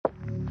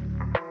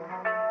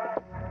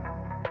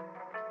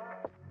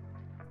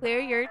clear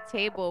your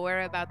table.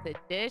 We're about to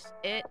dish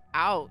it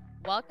out.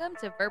 Welcome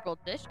to Verbal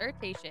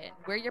Dish-ertation.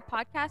 We're your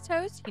podcast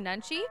hosts,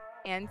 Hinanshi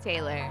And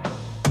Taylor.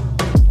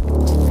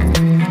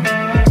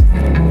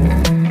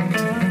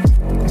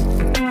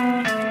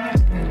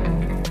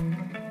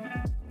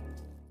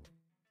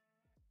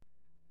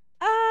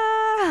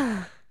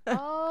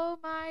 Oh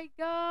my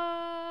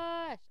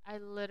gosh. I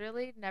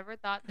literally never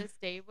thought this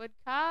day would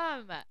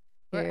come.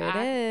 Here it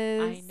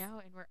is. I know,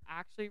 and we're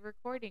actually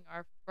recording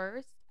our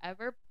first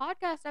ever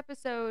podcast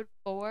episode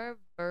for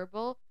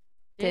Verbal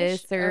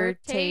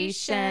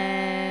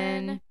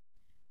Dish-ertation.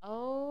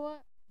 Oh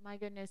my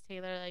goodness,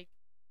 Taylor. Like,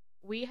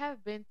 we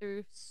have been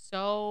through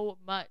so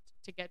much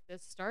to get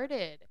this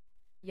started.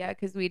 Yeah,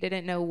 because we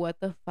didn't know what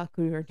the fuck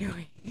we were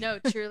doing. No,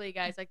 truly,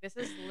 guys. Like, this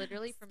is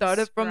literally from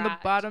Started scratch. from the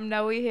bottom,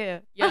 now we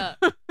here. Yeah,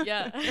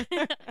 yeah.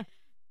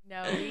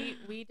 No,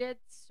 we did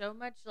so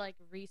much like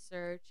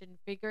research and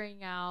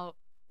figuring out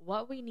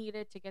what we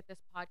needed to get this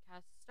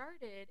podcast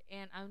started,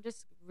 and I'm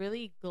just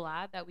really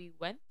glad that we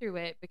went through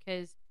it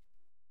because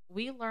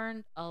we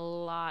learned a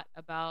lot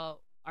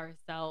about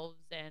ourselves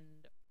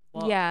and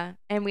yeah,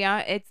 and we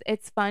are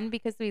it's fun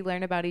because we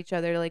learn about each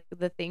other, like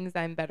the things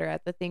I'm better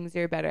at, the things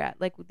you're better at.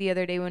 Like the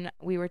other day when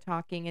we were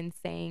talking and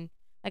saying,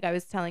 like I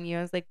was telling you,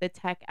 I was like the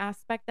tech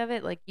aspect of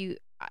it, like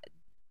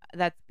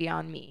that's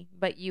beyond me,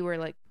 but you were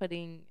like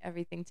putting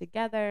everything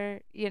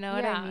together, you know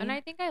what I mean? and I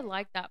think I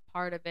like that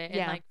part of it.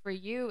 Yeah. And like for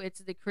you,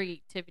 it's the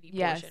creativity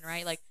Yes. portion,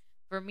 right? Like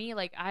for me,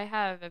 like I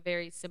have a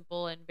very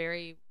simple and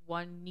very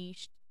one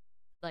niche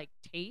like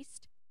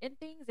taste in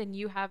things, and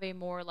you have a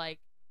more like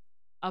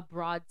a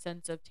broad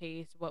sense of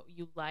taste, what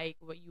you like,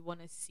 what you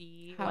want to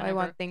see, how I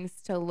want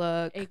things to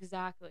look.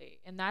 Exactly.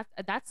 And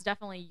that's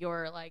definitely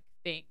your like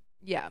thing.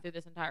 Yeah. Through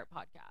this entire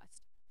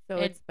podcast. So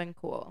it's been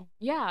cool.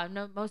 Yeah,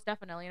 no, most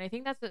definitely. And I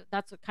think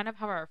that's kind of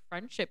how our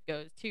friendship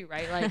goes too,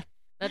 right? Like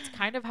that's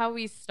kind of how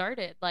we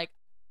started. Like,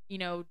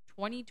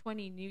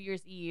 2020 New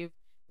Year's Eve,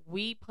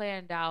 we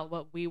planned out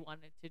what we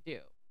wanted to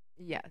do.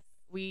 Yes.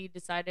 We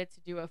decided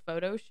to do a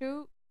photo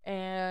shoot.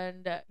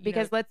 And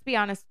because let's be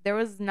honest, there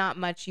was not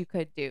much you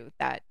could do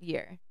that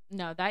year.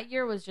 No, that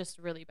year was just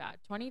really bad.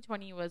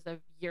 2020 was a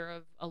year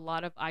of a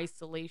lot of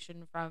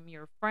isolation from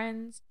your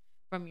friends,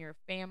 from your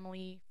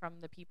family,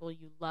 from the people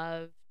you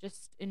love,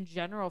 just in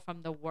general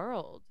from the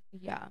world.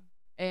 Yeah.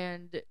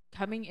 And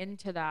coming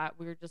into that,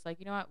 we were just like,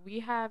 you know what? We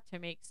have to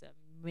make some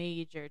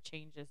major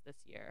changes this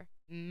year.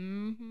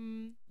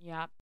 Mm-hmm.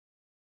 Yeah.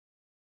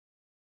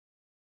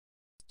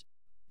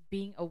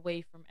 Being away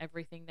from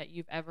everything that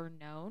you've ever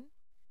known.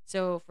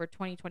 So for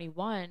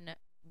 2021,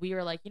 we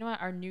were like, you know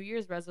what? Our New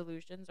Year's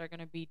resolutions are going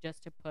to be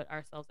just to put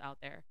ourselves out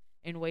there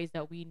in ways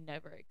that we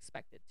never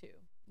expected to.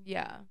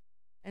 Yeah.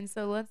 And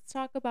so let's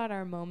talk about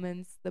our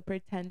moments, the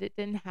pretend it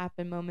didn't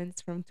happen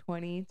moments from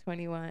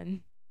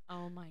 2021.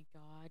 Oh my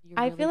God.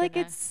 I feel like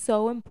it's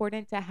so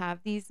important to have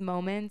these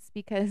moments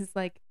because,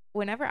 like,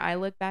 whenever I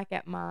look back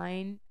at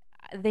mine,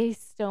 they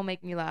still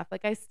make me laugh.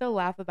 Like, I still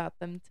laugh about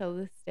them till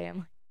this day.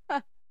 I'm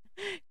like,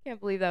 can't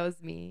believe that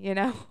was me, you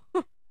know?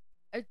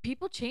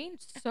 People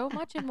changed so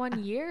much in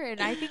one year,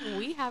 and I think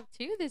we have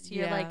too this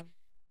year. Yeah. Like,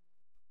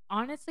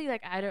 honestly,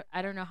 like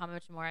I don't know how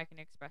much more I can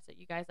express it.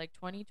 You guys, like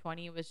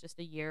 2020 was just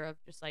a year of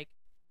just like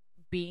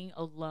being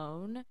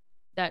alone.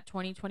 That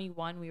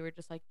 2021 we were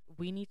just like,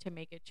 we need to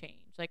make a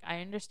change. Like,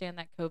 I understand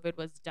that COVID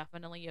was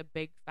definitely a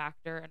big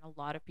factor in a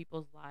lot of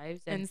people's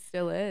lives, and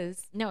still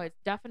is. No, it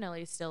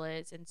definitely still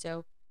is. And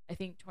so I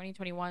think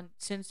 2021,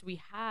 since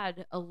we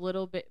had a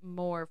little bit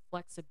more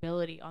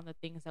flexibility on the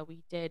things that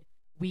we did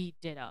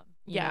them.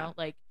 You know?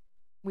 Like,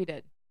 we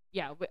did.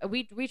 Yeah,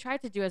 we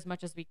tried to do as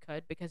much as we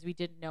could because we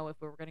didn't know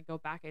if we were going to go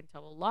back into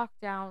a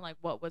lockdown, like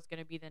what was going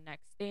to be the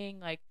next thing.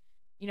 Like,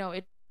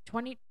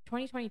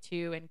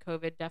 2022 and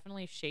COVID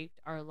definitely shaped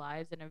our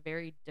lives in a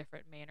very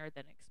different manner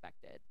than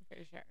expected.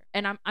 For sure.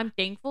 And I'm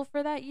thankful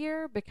for that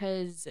year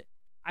because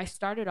I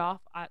started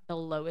off at the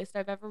lowest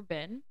I've ever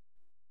been.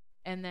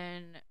 And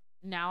then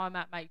now I'm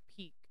at my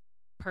peak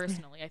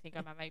personally. I think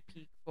I'm at my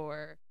peak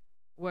for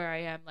where I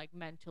am, like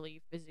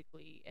mentally,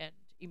 physically, and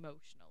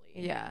emotionally.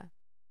 Yeah.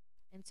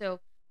 And so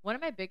one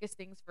of my biggest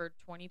things for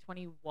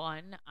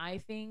 2021, I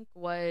think,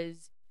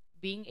 was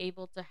being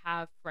able to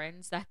have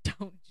friends that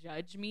don't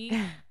judge me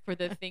for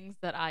the things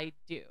that I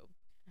do.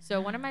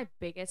 So one of my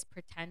biggest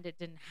pretend it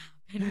didn't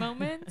happen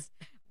moments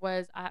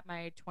was at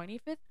my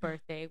 25th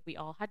birthday. We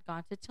all had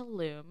gone to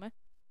Tulum,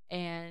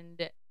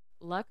 and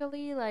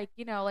luckily, like,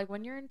 like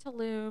when you're in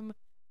Tulum,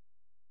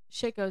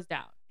 shit goes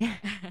down.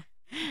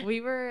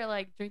 We were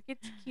like drinking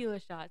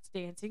tequila shots,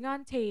 dancing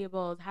on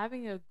tables,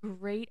 having a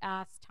great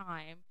ass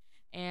time.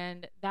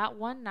 And that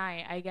one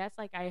night, I guess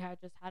like I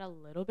had just had a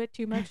little bit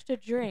too much to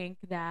drink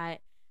that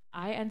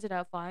I ended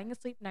up falling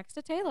asleep next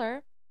to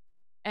Taylor.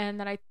 And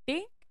then I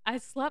think I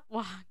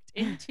sleptwalked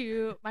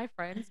into my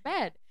friend's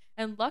bed.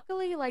 And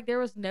luckily, like, there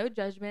was no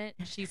judgment.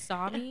 She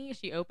saw me,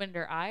 she opened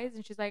her eyes,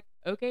 and she's like,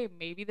 okay,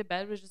 maybe the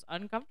bed was just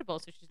uncomfortable,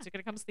 so she's just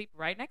gonna come sleep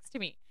right next to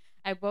me.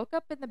 I woke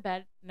up in the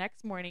bed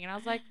next morning, and I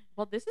was like,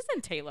 well, this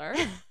isn't Taylor.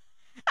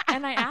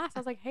 And I asked, I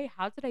was like, "Hey,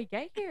 how did I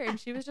get here?" And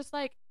she was just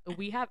like,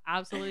 "We have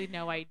absolutely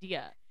no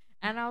idea."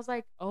 And I was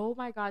like, "Oh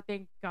my God,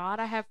 thank God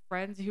I have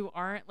friends who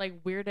aren't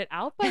like weirded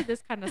out by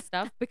this kind of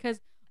stuff because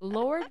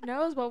Lord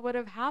knows what would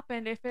have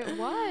happened if it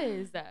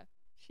was."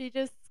 She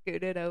just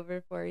scooted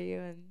over for you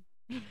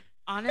and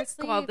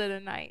Honestly, called it a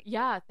night.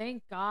 yeah,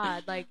 thank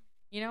God. Like,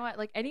 you know what?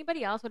 Like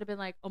anybody else would have been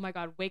like, "Oh my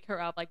God, wake her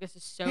up. Like this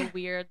is so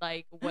weird.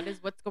 Like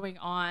what's going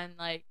on?"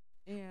 Like,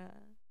 Yeah.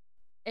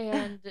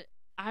 and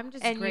I'm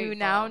just And you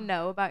now grateful.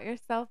 know about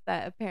yourself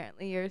that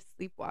apparently you're a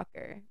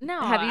sleepwalker.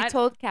 No, Have you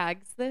told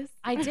Cags this?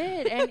 I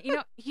did, and you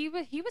know he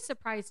was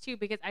surprised too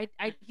because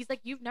I he's like,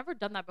 "You've never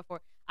done that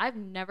before." I've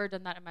never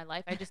done that in my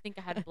life. I just think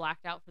I had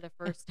blacked out for the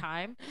first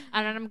time,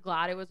 and I'm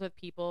glad it was with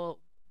people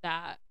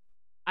that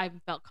I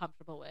felt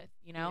comfortable with,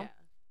 you know. Yeah.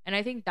 And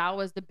I think that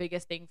was the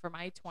biggest thing for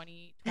my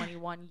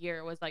 2021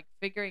 year was like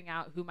figuring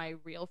out who my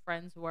real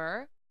friends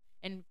were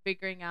and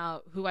figuring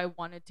out who I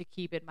wanted to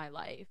keep in my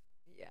life.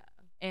 Yeah.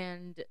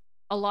 And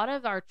a lot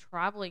of our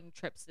traveling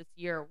trips this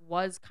year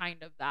was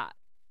kind of that.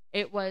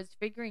 It was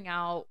figuring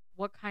out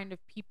what kind of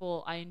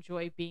people I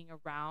enjoy being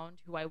around,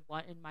 who I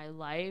want in my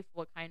life,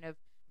 what kind of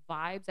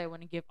vibes I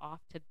want to give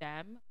off to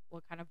them,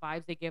 what kind of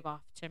vibes they give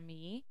off to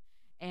me.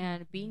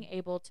 And being Mhm.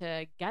 able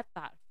to get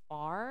that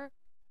far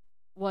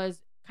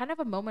was kind of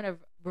a moment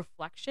of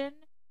reflection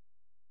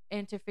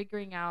into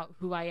figuring out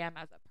who I am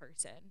as a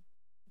person.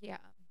 Yeah.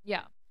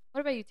 Yeah.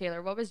 What about you,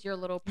 Taylor? What was your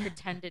little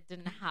pretend it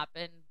didn't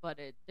happen, but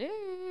it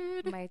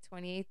did? My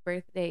 28th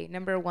birthday.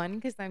 Number one,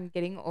 because I'm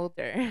getting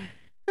older.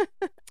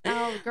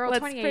 Oh, girl, Let's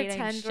 28 ain't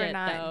pretend we're shit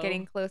not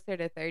getting though. closer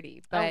to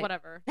 30, Oh, but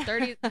whatever.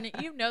 30,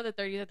 you know the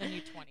 30s are the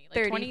new 20. Like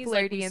 30, 20s, like we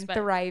flirty, and spent.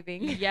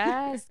 thriving.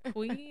 Yes,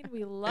 queen.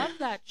 We love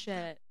that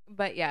shit.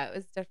 But yeah, it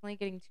was definitely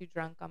getting too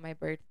drunk on my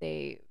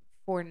birthday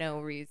for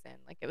no reason.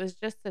 Like it was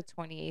just the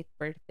 28th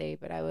birthday,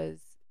 but I was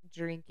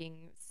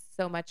drinking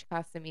so much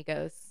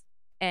Casamigos.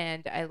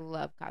 And I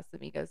love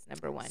Casamigos,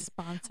 number one.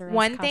 Sponsor us,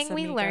 One thing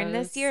we learned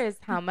this Casamigos. year is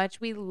how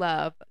much we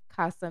love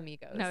No,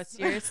 Casamigos.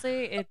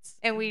 seriously,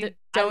 And we I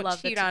don't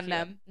love the cheat on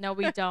tequila. them. No,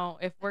 we don't.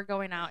 If we're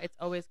going out, it's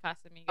always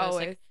Casamigos. Like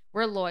Always.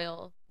 we're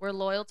loyal. We're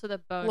loyal to the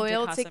bone to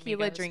Loyal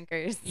tequila Casamigos.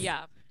 drinkers.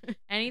 Yeah.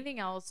 Anything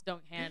else,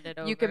 don't hand it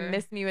over. You can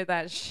miss me with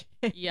that shit.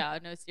 Yeah,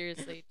 no,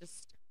 seriously.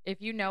 Just if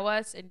you know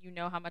us and you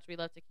know how much we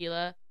love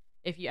tequila,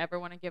 if you ever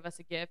want to give us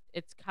a gift,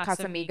 it's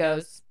Casamigos.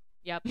 Casamigos.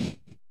 Yep.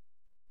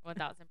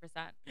 1000%.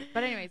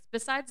 But anyways,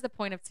 besides the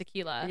point of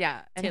tequila,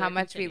 Yeah, and Taylor, how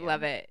much continue. we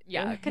love it.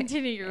 Yeah,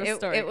 continue your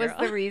story. It was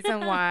girl. the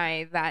reason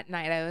why that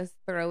night I was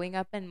throwing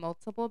up in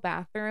multiple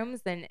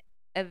bathrooms and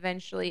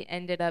eventually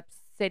ended up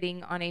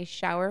sitting on a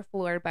shower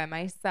floor by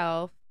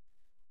myself.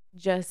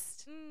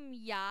 Just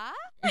Yeah.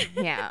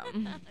 yeah.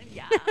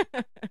 Yeah.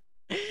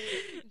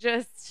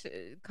 Just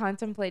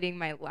contemplating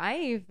my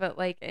life, but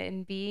like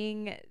and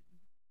being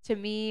to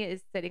me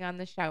is sitting on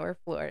the shower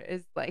floor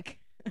is like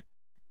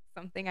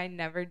something I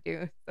never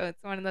do. So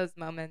it's one of those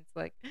moments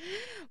like,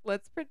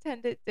 let's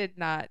pretend it did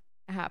not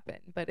happen,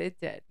 but it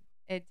did.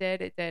 It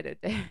did. It did. It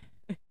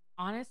did.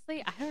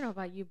 Honestly, I don't know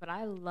about you, but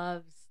I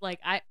love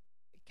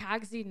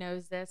Kagsy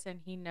knows this and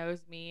he knows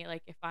me.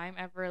 Like if I'm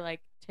ever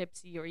like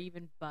tipsy or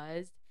even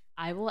buzzed,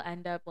 I will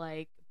end up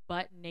like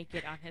butt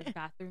naked on his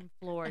bathroom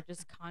floor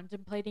just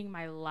contemplating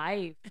my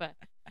life.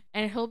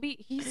 And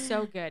he's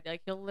so good.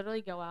 Like he'll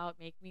literally go out,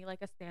 make me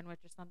like a sandwich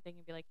or something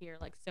and be like, "Here,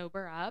 like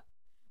sober up."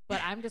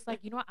 But I'm just like,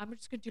 "You know what? I'm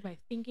just going to do my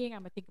thinking. I'm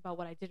going to think about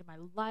what I did in my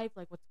life,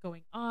 like what's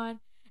going on."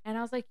 And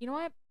I was like, "You know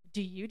what?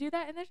 Do you do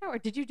that in the shower? Or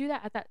did you do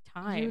that at that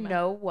time?" You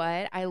know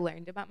what I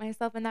learned about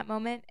myself in that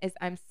moment is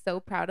I'm so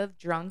proud of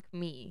drunk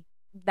me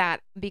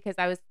that because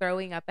I was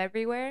throwing up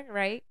everywhere,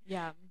 right?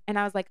 Yeah. And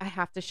I was like, I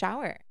have to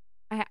shower.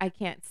 I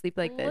can't sleep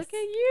like this. Look at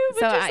you.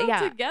 Put yourself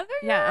yeah, together.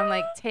 yeah. I'm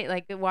like, girl.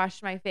 like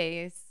washed my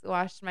face,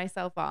 washed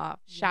myself off,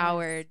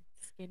 showered.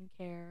 Yes.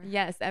 Skincare.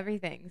 Yes,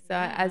 everything. So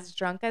Yeah. as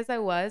drunk as I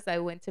was, I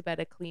went to bed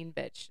a clean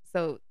bitch.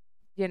 So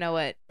you know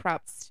what?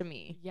 Props to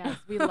me. Yes,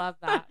 we love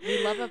that.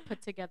 We love a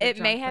put together. It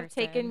may drunk have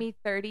taken person. me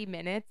 30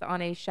 minutes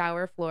on a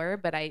shower floor,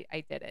 but I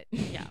did it.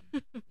 Yeah.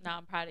 No,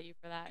 I'm proud of you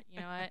for that. You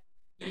know what?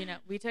 You know,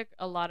 we took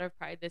a lot of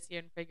pride this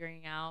year in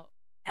figuring out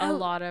a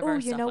lot of our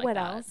you stuff know like what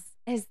that. else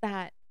is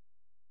that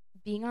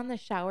being on the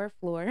shower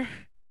floor,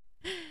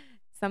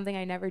 something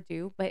I never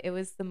do, but it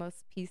was the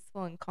most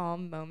peaceful and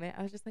calm moment.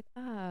 I was just like,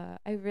 I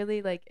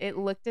really like it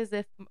looked as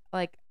if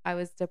like I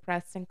was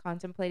depressed and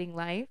contemplating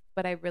life,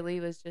 but I really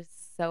was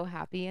just so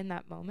happy in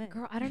that moment.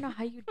 Girl, I don't know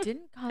how you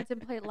didn't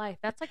contemplate life.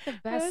 That's like the I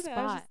best was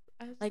spot.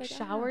 just Like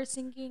shower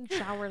sinking,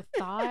 shower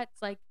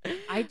thoughts. Like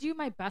I do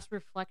my best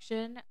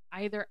reflection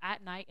either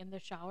at night in the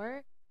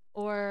shower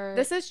or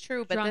This is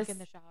true, but drunk this in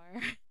the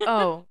shower.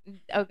 oh,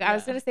 okay. I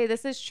was Yeah. gonna say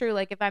this is true.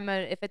 Like if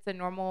it's a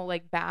normal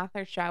like bath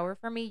or shower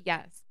for me,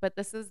 yes. But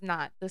this is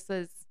not. This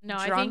is No,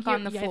 I drunk think you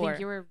on the yeah, I floor. think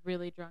you were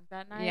really drunk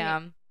that night.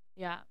 Yeah.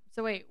 Yeah.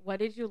 So wait, what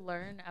did you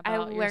learn I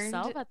about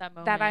yourself learned at that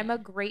moment? that I'm a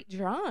great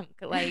drunk.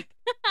 Like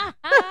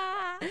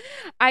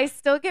I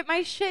still get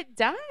my shit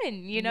done.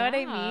 You know what I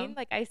Yeah. mean?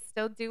 Like I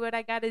still do what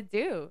I gotta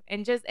do.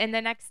 And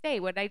the next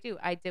day, what did I do?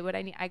 I did what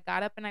I need. I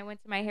got up and I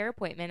went to my hair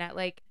appointment at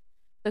like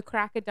the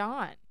crack of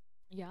dawn,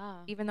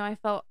 Yeah. even though I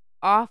felt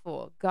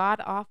awful,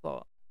 god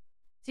awful.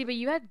 See, but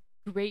you had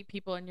great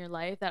people in your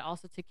life that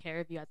also took care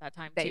of you at that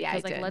time That too. yeah, I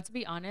Because like, did. let's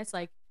be honest,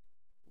 like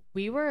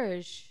we were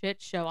a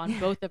shit show on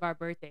both of our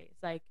birthdays.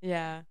 Like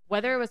Yeah.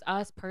 whether it was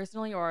us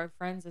personally or our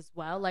friends as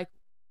well. Like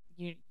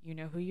you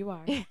know who you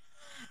are.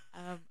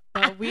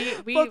 But we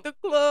Fuck the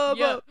club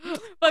yeah, up. fuck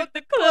Fuck the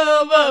the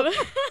club club up.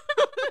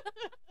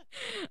 up.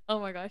 Oh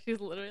my gosh, she's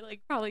literally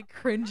like probably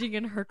cringing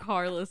in her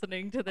car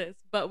listening to this.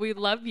 But we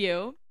love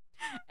you.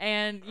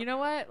 And you know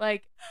what?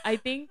 Like I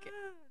think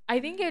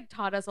it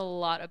taught us a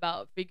lot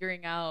about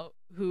figuring out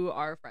who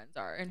our friends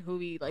are and who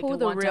we like Who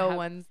the want to real have.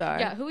 ones are.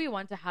 Yeah, who we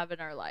want to have in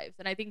our lives.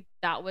 And I think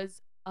that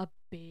was a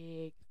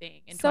big thing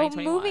in So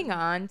moving 2021.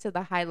 on to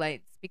the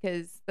highlights,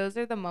 because those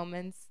are the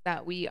moments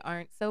that we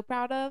aren't so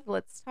proud of.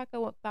 Let's talk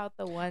about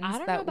the I ones don't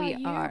know that we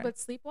about you, are. but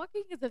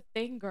sleepwalking is a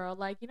thing, girl.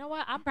 Like, you know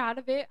what? I'm proud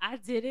of it. I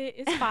did it.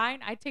 It's fine.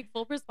 I take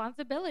full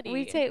responsibility.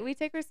 We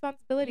take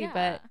responsibility, Yeah.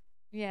 but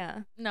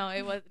yeah. No,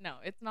 it was no.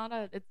 It's not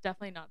a. It's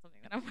definitely not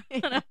something that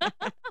I'm proud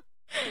of.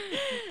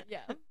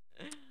 Yeah.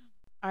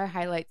 Our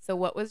highlights. So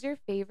what was your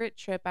favorite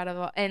trip out of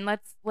all, and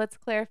let's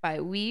clarify.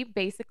 We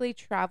basically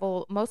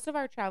travel most of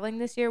our traveling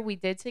this year we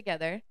did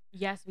together.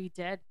 Yes, we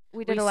did.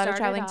 We did We a lot of started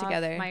traveling off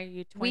together.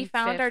 my We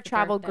found our 25th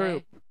travel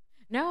group. birthday.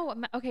 No,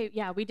 okay,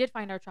 yeah, we did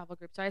find our travel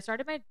group. So I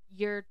started my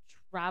year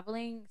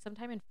traveling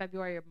sometime in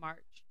February or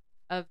March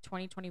of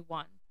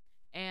 2021.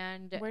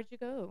 And Where'd you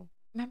go?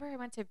 remember I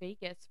went to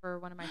Vegas for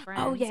one of my Oh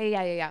friends.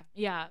 yeah.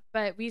 Yeah,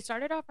 but we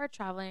started off our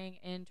traveling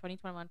in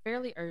 2021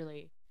 fairly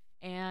early.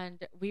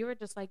 And we were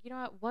just like, you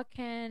know what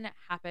can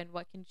happen?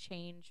 What can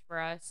change for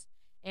us?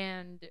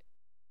 And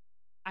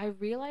I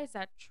realized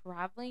that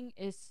traveling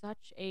is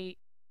such a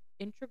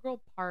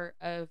integral part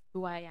of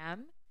who I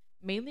am,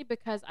 mainly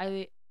because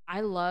I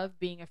love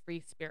being a free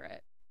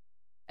spirit.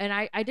 And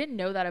I didn't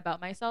know that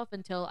about myself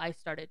until I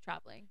started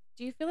traveling.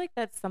 Do you feel like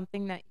that's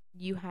something that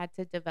you had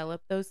to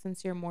develop though,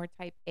 since you're more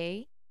type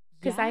A?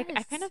 Because I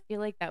kind Yes. of feel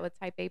like that with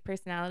type A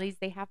personalities,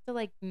 they have to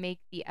like make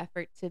the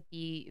effort to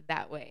be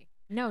that way.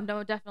 No,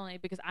 no, definitely.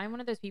 Because I'm one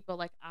of those people,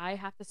 like, I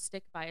have to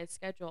stick by a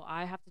schedule.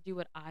 I have to do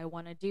what I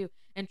want to do.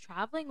 And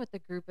traveling with a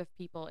group of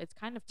people, it's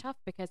kind of tough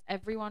because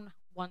everyone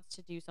wants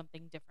to do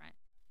something different,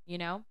 you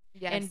know?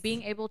 Yes. And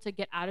being able to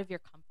get out of your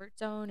comfort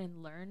zone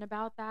and learn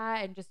about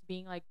that and just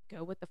being like,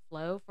 go with the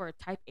flow for a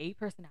type A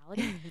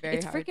personality, Very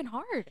it's hard. freaking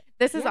hard.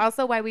 This is Yeah.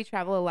 also why we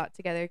travel a lot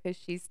together, because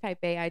she's type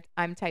A,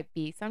 I'm type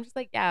B. So I'm just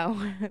like, yeah,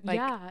 like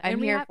Yeah, I'm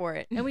and we here have for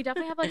it. and we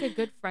definitely have like a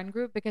good friend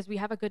group because we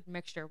have a good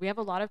mixture. We have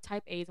a lot of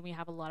type A's and we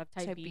have a lot of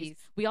type Type B's. Bs.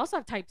 We also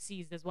have type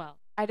C's as well.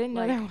 I didn't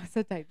know Like there was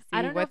a type I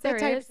C. don't know if What's a there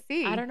type is. I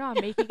C? don't know.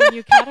 I'm making a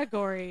new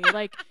category.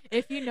 Like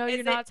if you know you're Is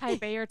it? not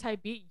type A or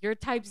type B, you're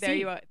type There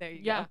you C. are. There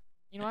you Yeah. go.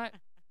 You know what?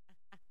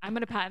 I'm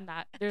gonna patent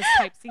that. There's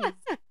type C's.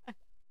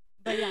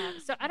 But yeah,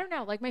 so I don't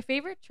know. Like my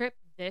favorite trip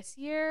this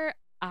year,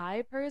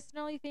 I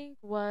personally think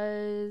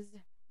was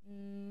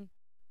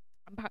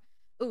I'm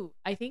ooh,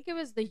 I think it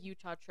was the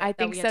Utah trip I that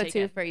think we had so too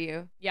taken. for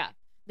you. Yeah.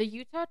 The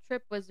Utah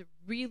trip was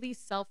really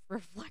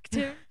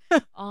self-reflective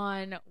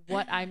on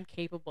what I'm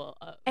capable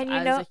of And you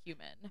as know, a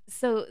human.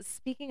 so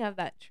speaking of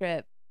that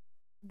trip,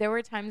 there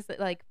were times that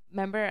like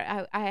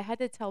remember I had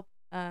to tell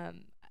I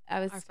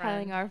was Our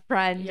telling friend. our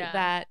friend Yeah.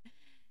 that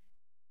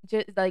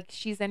just like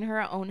she's in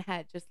her own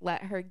head, just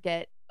let her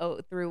get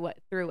through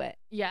it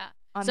Yeah.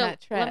 on So that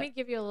let trip. me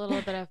give you a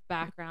little bit of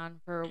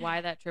background for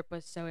why that trip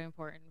was so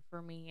important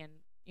for me and,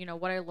 you know,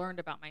 what I learned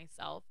about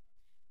myself.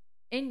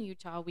 In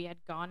Utah, we had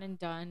gone and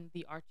done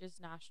the Arches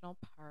National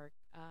Park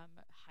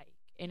hike.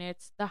 And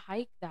it's the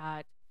hike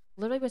that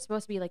literally was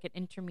supposed to be like an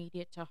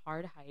intermediate to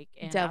hard hike.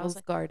 And I was Devil's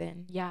like,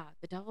 Garden. yeah,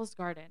 the Devil's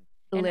Garden.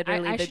 And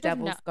Literally I the should have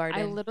known. Devil's I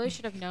Garden. literally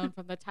should have known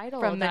from the title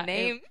From the that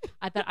name.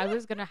 that I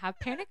was gonna have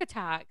panic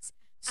attacks.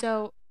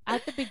 So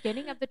at the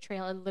beginning of the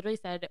trail, it literally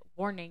said,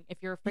 "Warning: if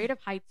you're afraid of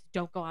heights,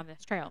 don't go on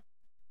this trail."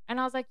 And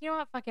I was like, you know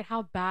what? Fuck it.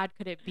 How bad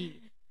could it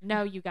be?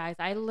 No, you guys.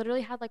 I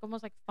literally had like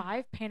almost like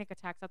 5 panic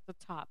attacks at the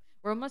top.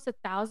 We're almost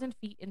 1,000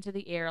 feet into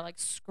the air, like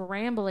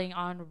scrambling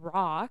on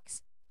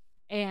rocks,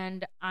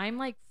 and I'm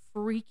like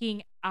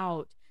freaking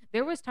out.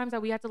 There was times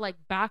that we had to like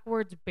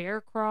backwards bear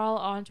crawl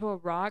onto a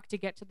rock to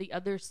get to the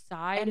other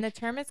side. And the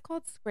term is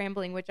called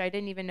scrambling, which I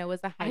didn't even know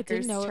was a I didn't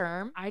hiker's know.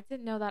 term. I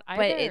didn't know that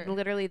But it either.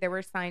 literally there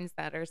were signs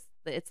that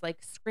it's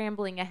like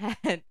scrambling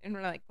ahead, and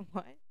we're like,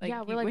 what? Like,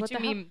 Yeah, we're like, what what you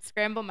the hell? mean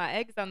scramble my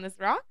eggs on this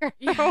rock or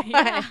Yeah, what?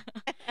 yeah.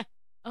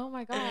 Oh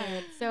my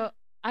god. So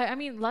I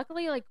mean,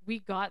 luckily, like we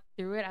got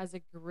through it as a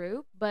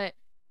group, but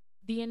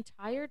the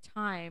entire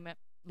time,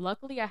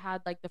 luckily I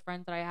had like the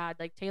friends that I had.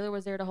 Like Taylor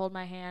was there to hold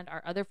my hand,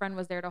 our other friend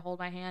was there to hold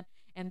my hand,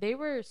 and they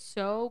were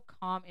so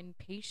calm and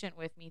patient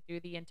with me through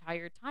the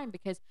entire time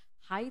because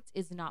heights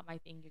is not my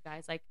thing, you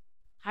guys. Like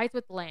heights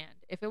with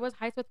land. If it was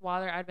heights with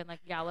water, I'd been like,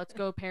 yeah, let's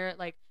go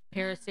like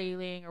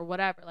parasailing or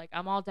whatever. Like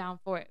I'm all down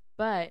for it.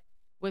 But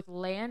with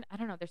land, I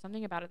don't know, there's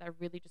something about it that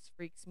really just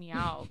freaks me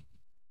out.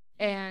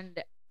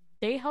 And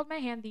they held my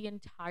hand the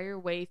entire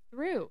way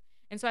through.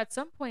 And so at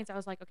some points I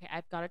was like, okay,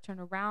 I've got to turn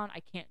around. I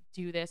can't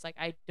do this. Like,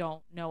 I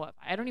don't know if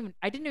I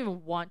didn't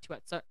even want to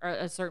at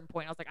a certain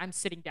point. I was like, I'm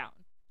sitting down.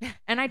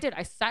 And I did.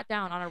 I sat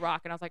down on a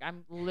rock and I was like,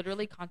 I'm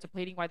literally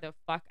contemplating why the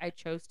fuck I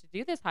chose to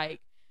do this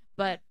hike.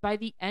 But by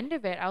the end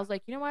of it, I was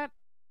like, you know what?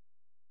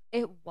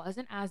 It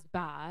wasn't as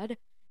bad.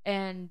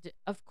 And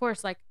of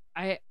course, like,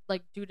 I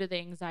like, due to the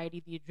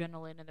anxiety, the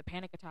adrenaline, and the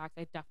panic attacks,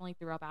 I definitely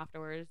threw up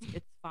afterwards.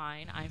 It's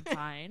fine. I'm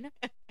fine.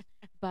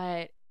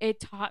 But it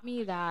taught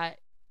me that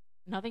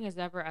nothing is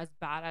ever as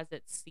bad as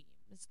it seems.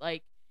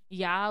 Like,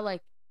 yeah,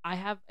 like, I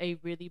have a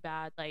really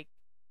bad, like,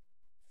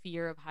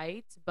 fear of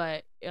heights,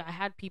 but I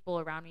had people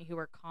around me who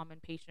were calm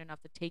and patient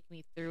enough to take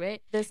me through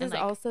it. This And is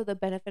like, also the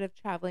benefit of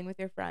traveling with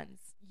your friends.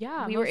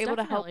 yeah, We were most able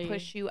to help definitely.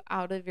 push you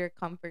out of your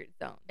comfort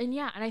zone. And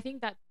yeah, and I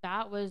think that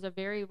that was a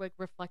very, like,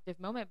 reflective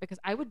moment because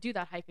I would do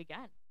that hike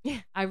again. Yeah.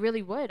 I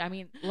really would. I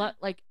mean,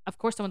 like, of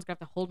course someone's gonna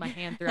have to hold my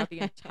hand throughout the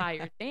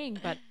entire thing,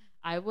 but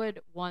I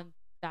would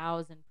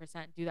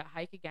 1000% do that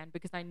hike again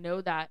because I know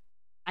that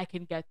I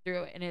can get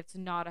through it and it's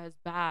not as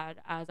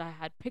bad as I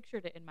had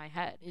pictured it in my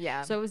head.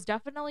 Yeah. So it was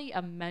definitely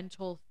a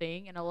mental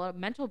thing and a lot of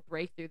mental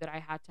breakthrough that I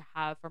had to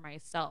have for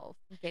myself.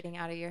 Getting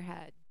out of your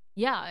head.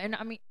 Yeah, and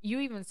I mean,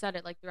 you even said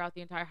it, like, throughout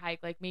the entire hike,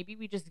 like, maybe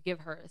we just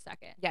give her a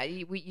second. Yeah,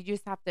 you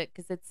just have to,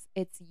 because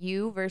it's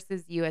you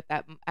versus you at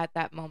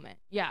that moment.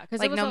 Yeah,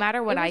 because Like, no matter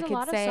it what was I a could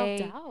lot of self say.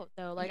 doubt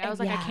though. Like, I was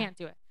like, I Yeah. can't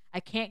do it. I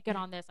can't get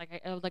on this.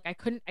 Like, I was like, I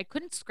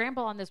couldn't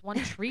scramble on this one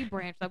tree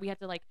branch that we had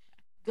to like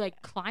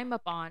climb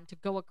up on to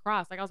go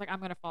across. Like, I was like,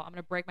 I'm gonna fall. I'm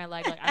gonna break my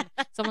leg. Like,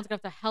 someone's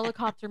gonna have to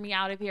helicopter me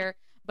out of here.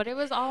 But it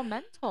was all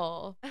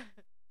mental.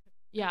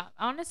 Yeah,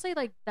 honestly,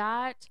 like,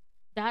 that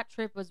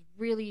trip was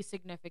really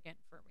significant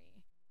for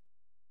me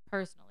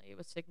personally. It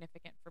was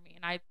significant for me,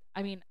 and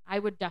I mean, I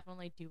would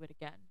definitely do it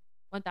again,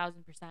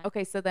 1000%.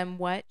 Okay, so then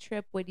what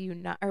trip would you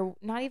not, or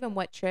not even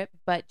what trip,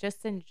 but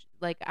just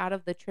like, out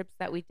of the trips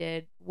that we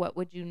did, what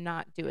would you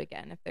not do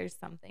again if there's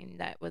something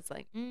that was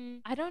like,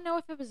 I don't know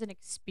if it was an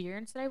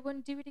experience that I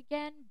wouldn't do it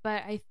again,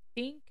 but I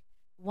think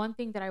one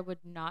thing that I would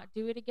not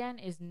do it again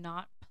is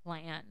not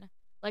plan.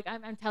 Like,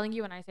 I'm telling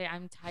you when I say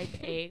I'm type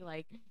A,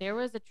 like, there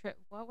was a trip.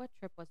 What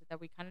trip was it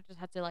that we kind of just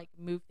had to, like,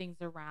 move things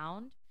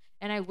around?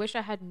 And I wish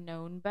I had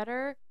known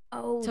better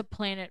oh, to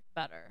plan it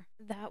better.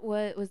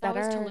 was That that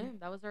was our, Tulum.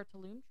 That was our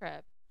Tulum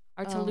trip.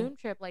 Our oh, Tulum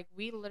trip, like,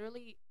 we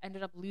literally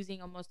ended up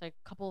losing almost like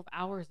a couple of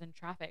hours in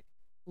traffic.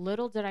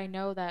 Little did I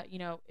know that,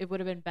 it would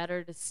have been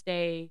better to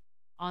stay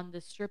on the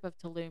strip of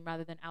Tulum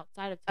rather than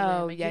outside of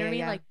Tulum. oh, Like, you yeah, know what yeah, I mean?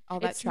 yeah, Like, all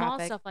it's that small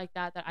traffic. stuff like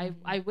that that Mhm.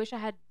 I wish I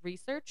had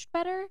researched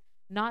better,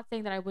 not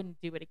saying that I wouldn't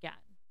do it again.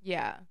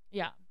 Yeah.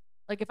 Yeah.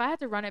 Like, if I had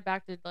to run it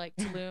back to, like,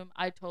 Tulum,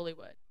 I totally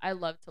would. I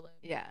love Tulum.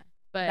 Yeah.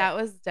 But That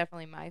was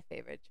definitely my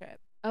favorite trip.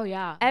 oh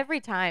yeah. Every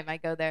time I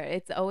go there,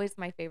 it's always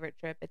my favorite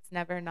trip. It's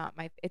never not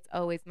it's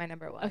always my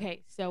number one.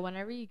 Okay, so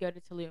whenever you go to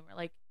Tulum, or,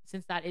 like,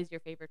 since that is your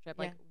favorite trip,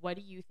 Yeah. like, what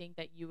do you think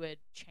that you would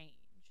change?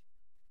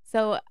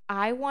 So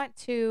I want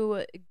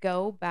to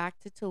go back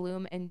to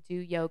Tulum and do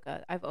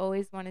yoga. I've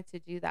always wanted to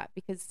do that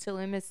because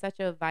Tulum is such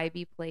a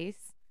vibey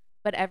place.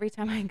 But every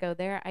time I go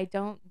there, I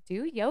don't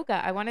do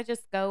yoga. I want to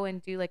just go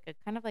and do like a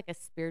kind of like a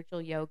spiritual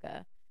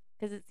yoga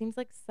because it seems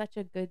like such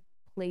a good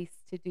place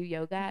to do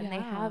yoga. And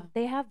Yeah.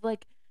 they have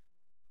like,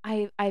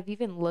 I've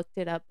even looked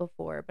it up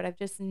before, but I've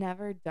just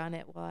never done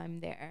it while I'm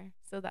there.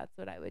 So that's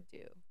what I would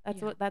do.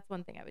 Yeah. That's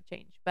one thing I would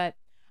change. But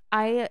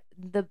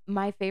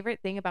my favorite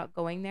thing about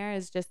going there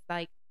is just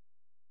like,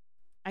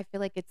 I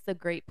feel like it's a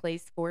great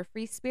place for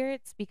free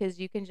spirits because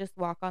you can just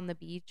walk on the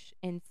beach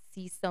and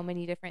see so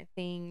many different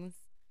things.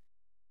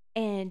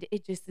 And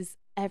it just is,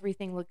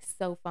 everything looks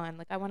so fun.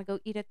 Like, I want to go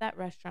eat at that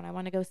restaurant. I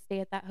want to go stay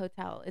at that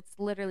hotel. It's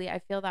literally, I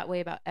feel that way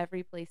about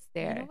every place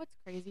You know there. what's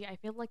crazy? I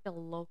feel like the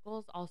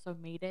locals also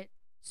made it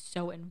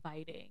so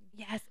inviting.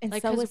 Yes. And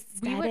Like, so cause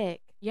we would,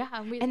 aesthetic. yeah,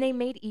 and we And they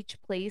made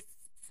each place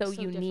so so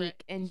different.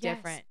 unique and Yes,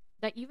 different.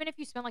 that even if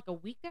you spend like a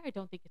week there, I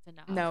don't think it's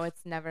enough No,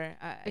 it's never.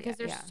 Yeah. because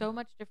there's Yeah. so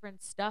much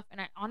different stuff. And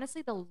I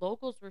honestly, the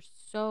locals were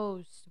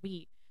so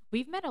sweet.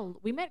 We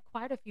met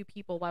quite a few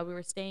people while we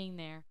were staying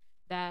there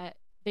that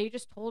they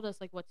just told us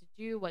like what to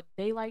do, what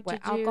they like to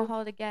What do.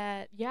 alcohol to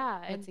get,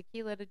 Yeah, what and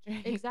tequila to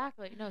drink.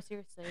 exactly. No,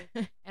 seriously.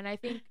 And I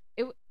think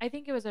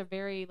it was a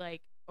very,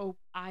 like,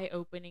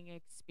 eye-opening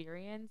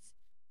experience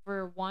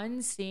for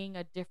one, seeing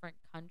a different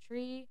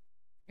country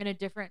and a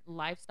different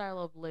lifestyle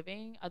of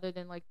living other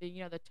than, like, the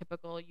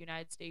typical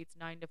United States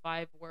 9 to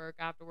 5 work.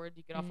 Afterwards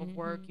you get off of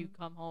work, you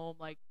Hmm. come home,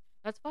 like,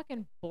 that's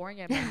fucking boring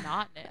and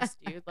monotonous,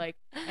 dude. Like,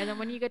 and then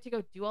when you get to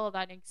go do all of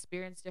that and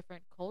experience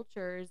different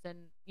cultures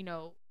and,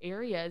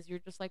 areas, you're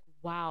just like,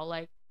 wow,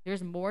 like,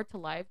 there's more to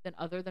life than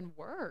other than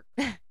work.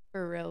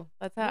 For real.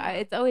 That's how Yeah.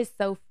 it's always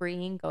so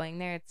freeing going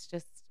there. It's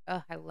just,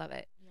 oh, I love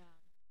it. Yeah.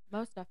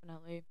 Most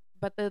definitely.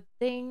 But the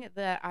thing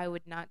that I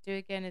would not do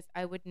again is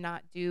I would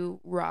not do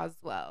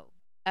Roswell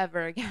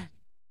ever again.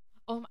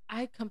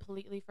 I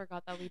completely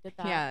forgot that we did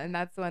that. Yeah, and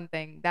that's one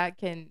thing that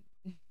can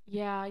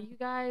Yeah, you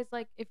guys,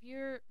 like, if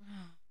you're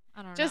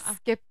I don't know. just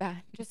skip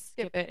that. Just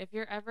Skip skip it. it. If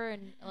you're ever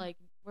in, like,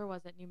 where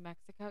was it? New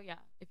Mexico? Yeah.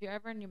 If you're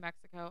ever in New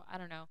Mexico, I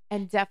don't know.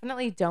 And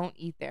definitely don't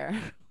eat there,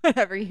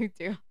 whatever you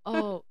do.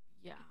 Oh,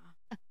 yeah.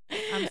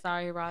 I'm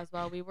sorry,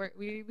 Roswell.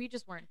 We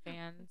just weren't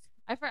fans.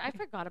 I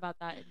forgot about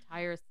that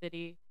entire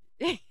city.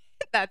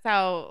 That's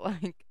how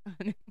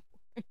like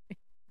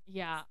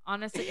Yeah,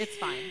 honestly, it's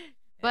fine.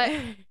 But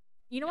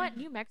you know what?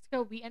 New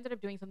Mexico, we ended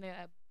up doing something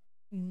that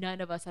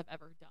none of us have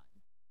ever done.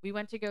 We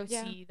went to go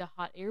yeah, see the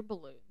hot air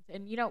balloons.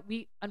 And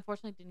we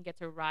unfortunately didn't get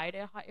to ride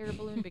a hot air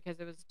balloon because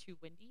it was too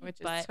windy, which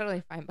is but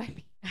totally fine by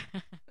me.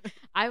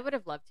 I would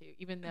have loved to,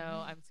 even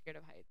though I'm scared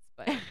of heights.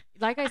 But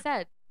like I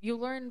said, you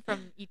learn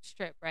from each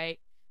trip, right?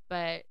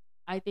 But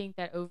I think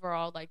that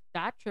overall, like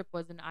that trip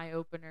was an eye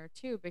opener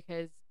too,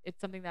 because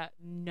it's something that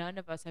none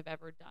of us have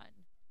ever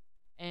done.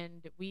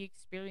 And we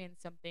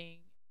experienced something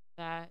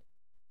that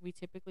we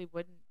typically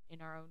wouldn't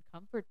in our own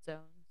comfort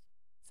zones.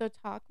 So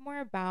talk more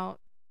about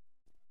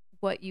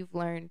what you've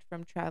learned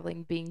from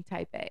traveling being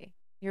type A.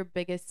 Your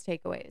biggest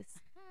takeaways.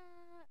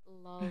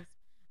 Lols.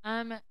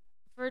 Um,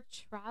 for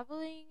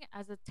traveling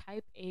as a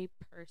type A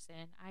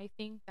person, I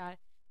think that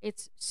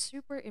it's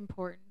super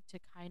important to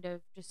kind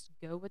of just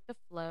go with the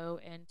flow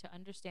and to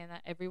understand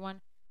that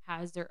everyone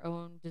has their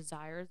own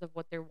desires of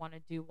what they want to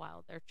do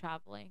while they're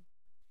traveling.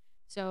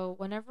 So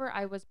whenever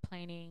I was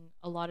planning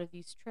a lot of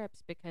these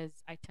trips,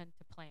 because I tend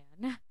to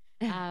plan,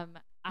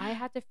 I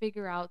had to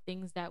figure out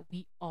things that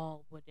we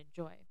all would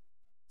enjoy.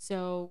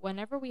 So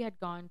whenever we had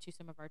gone to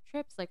some of our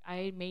trips, like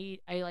I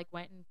like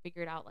went and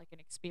figured out like an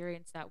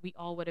experience that we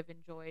all would have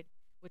enjoyed,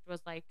 which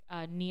was like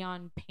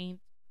neon paint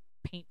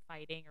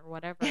fighting or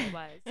whatever it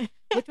was,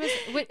 which was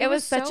it It was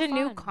was such so a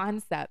new fun.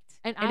 concept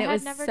And and I it had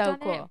was never so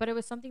done it, cool. but it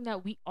was something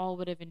that we all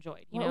would have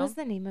enjoyed, you What was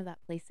know? the name of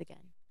that place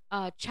again?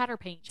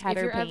 Chatterpaint. If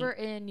Chatter you're ever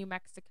Paint. in New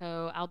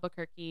Mexico,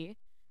 Albuquerque,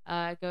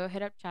 go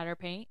hit up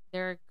Chatterpaint.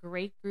 They're a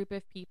great group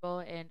of people,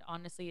 and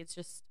honestly,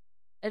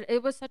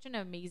 it was such an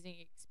amazing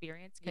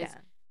experience because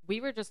Yeah.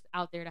 we were just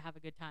out there to have a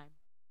good time.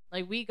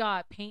 Like we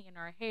got paint in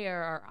our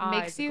hair, our It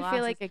eyes, makes the you feel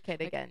glasses. like a kid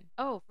Like, again.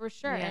 oh, for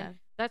sure, and Yeah.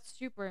 that's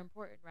super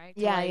important, right?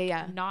 To Yeah, yeah, like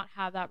yeah. not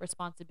have that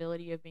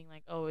responsibility of being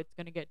like, oh, it's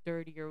gonna get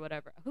dirty or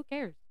whatever. Who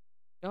cares?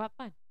 Go have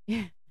fun,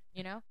 Yeah.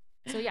 you know?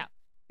 So yeah,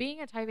 being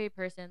a type A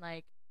person,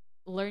 like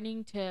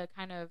learning to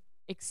kind of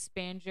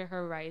expand your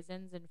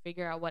horizons and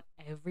figure out what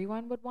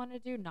everyone would want to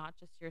do, not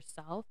just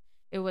yourself,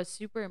 it was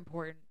super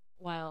important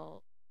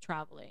while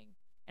traveling.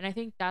 And I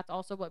think that's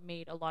also what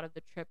made a lot of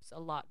the trips a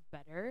lot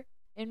better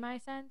in my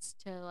sense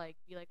to like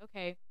be like,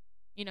 okay,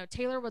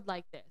 Taylor would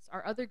like this.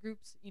 Our other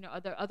groups,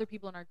 other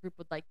people in our group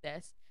would like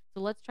this. So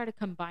let's try to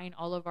combine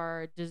all of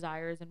our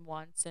desires and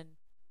wants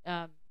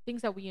and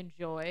things that we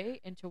enjoy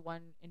into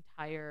one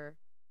entire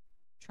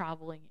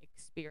traveling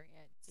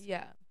experience.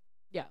 Yeah.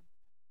 Yeah.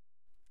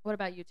 What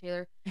about you,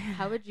 Taylor?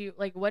 How would you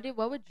like what do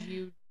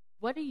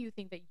you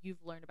think that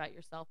you've learned about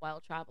yourself while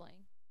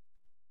traveling?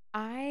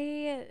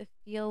 I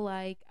feel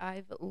like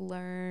I've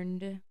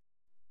learned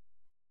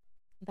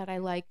that I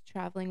like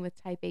traveling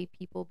with type A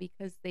people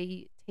because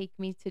they take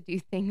me to do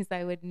things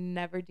I would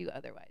never do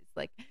otherwise,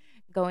 like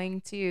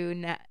going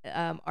to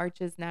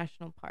Arches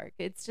National Park.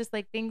 It's just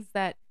like things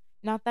that,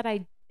 not that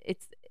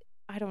it's,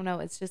 I don't know,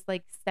 it's just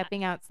like I,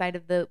 stepping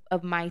outside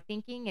of my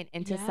thinking and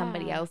into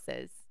somebody yeah,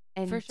 else's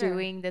for and sure.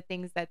 doing the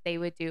things that they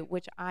would do,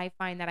 which I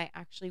find that I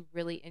actually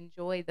really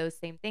enjoy those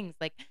same things,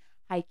 like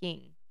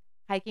hiking.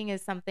 Hiking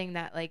is something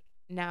that like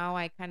now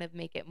I kind of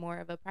make it more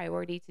of a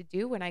priority to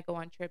do when I go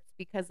on trips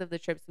because of the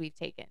trips we've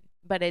taken.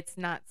 But it's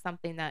not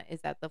something that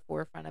is at the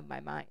forefront of my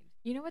mind.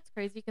 You know what's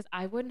crazy? Because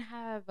I wouldn't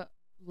have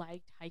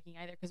liked hiking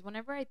either. Because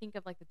whenever I think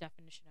of like the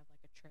definition of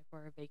like a trip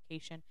or a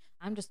vacation,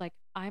 I'm just like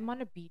I'm on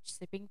a beach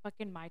sipping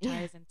fucking mai Yeah.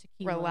 tais and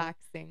tequila,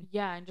 Relaxing.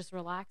 yeah, and just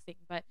relaxing.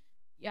 But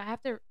yeah,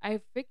 I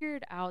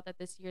figured out that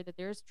this year that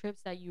there's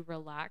trips that you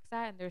relax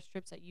at and there's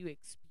trips that you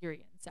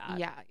experience at,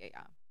 Yeah, yeah,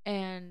 yeah.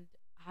 and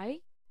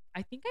I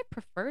I think I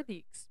prefer the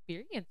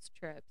experience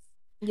trips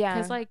because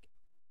Yeah. like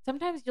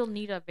sometimes you'll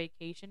need a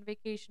vacation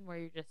where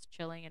you're just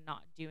chilling and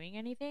not doing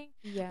anything,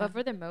 Yeah. but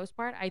for the most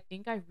part I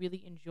think I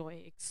really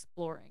enjoy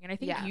exploring, and I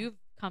think Yeah. you've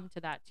come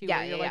to that too where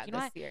Yeah, you're yeah, like, yeah. you know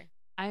This what, year.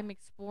 I'm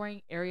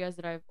exploring areas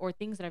that I've or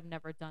things that I've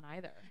never done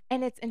either.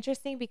 And it's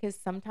interesting because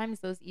sometimes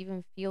those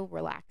even feel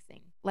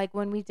relaxing. Like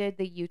when we did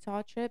the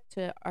Utah trip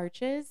to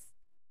Arches,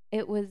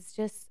 it was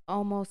just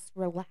almost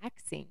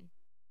relaxing.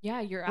 Yeah,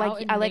 you're Like out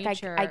I in like I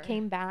nature.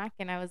 came back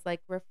and I was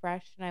like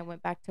refreshed and I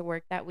went back to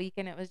work that week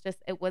and it was just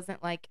it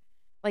wasn't like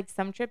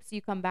some trips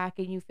you come back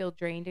and you feel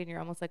drained and you're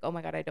almost like, "Oh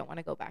my god, I don't want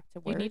to go back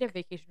to You need a work."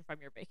 vacation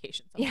from your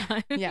vacation Yeah.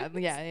 sometimes. Yeah,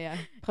 yeah, yeah.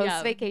 Post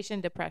Yeah.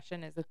 vacation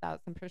depression is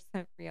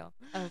 1,000% real.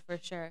 Oh, for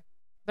sure.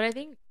 But I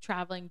think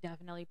traveling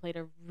definitely played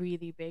a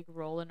really big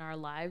role in our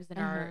lives and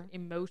our Uh-huh.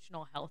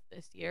 emotional health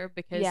this year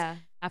because Yeah.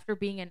 after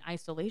being in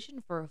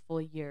isolation for a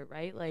full year,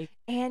 right? Like,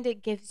 And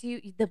it gives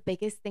you the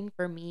biggest thing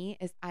for me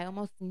is I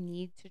almost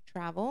need to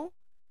travel.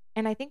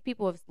 And I think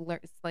people have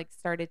like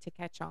started to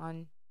catch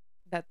on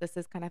that this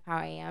is kind of how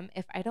I am.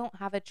 If I don't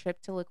have a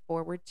trip to look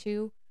forward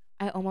to,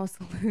 I almost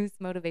lose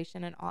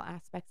motivation in all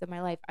aspects of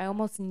my life. I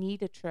almost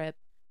need a trip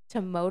to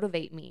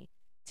motivate me.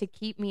 to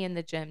keep me in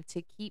the gym,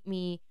 to keep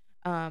me,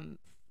 um,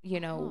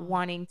 Uh-huh.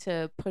 wanting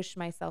to push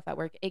myself at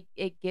work.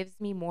 It gives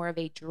me more of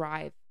a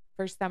drive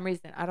for some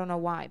reason. I don't know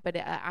why, but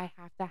I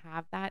have to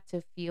have that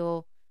to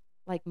feel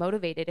like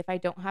motivated. If I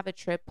don't have a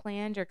trip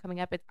planned or coming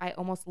up, I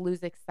almost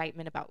lose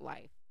excitement about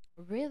life.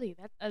 Really?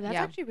 That's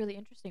Yeah, actually really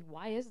interesting.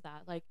 Why is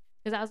that? Like,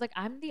 because I was like,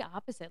 I'm the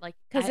opposite. Like,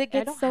 because it I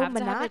gets don't so have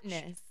to have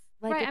monotonous.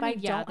 Like right. if I I mean,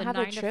 yeah, don't the have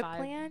a nine to trip five.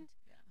 planned,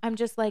 Yeah. I'm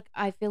just like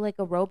I feel like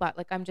a robot.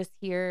 Like I'm just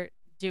here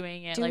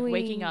Doing it, like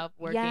waking doing up,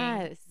 working,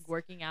 yes.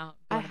 working out,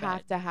 I going to bed.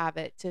 have to have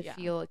it to Yeah.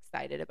 feel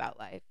excited about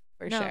life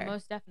for No, sure.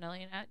 most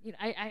definitely. And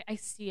I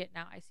see it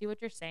now. I see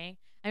what you're saying.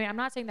 I mean, I'm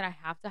not saying that I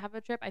have to have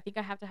a trip. I think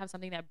I have to have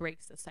something that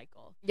breaks the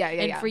cycle. Yeah, yeah,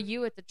 And yeah. for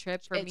you, it's a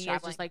trip. For It's me, it's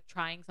just traveling. like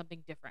trying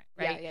something different,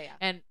 Yeah, right? yeah, yeah.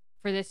 And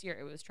for this year,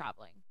 it was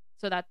traveling.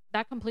 So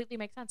that completely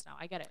makes sense now.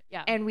 I get it.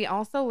 Yeah. And we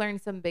also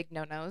learned some big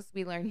no-nos.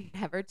 We learned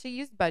never to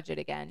use budget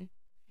again.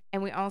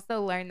 And we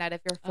also learned that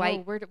if your Oh,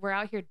 flight we're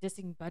out here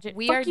dissing budget.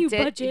 we are Fuck you,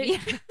 did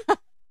budget.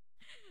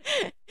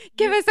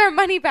 give You us our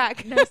money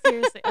back. no,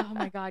 seriously. Oh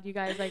my god, you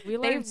guys, like we They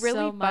learned really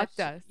so fucked much.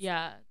 us.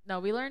 Yeah. No,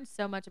 we learned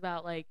so much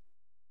about like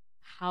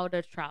how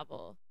to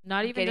travel.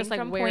 Not even just Getting like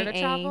from where point to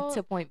A travel,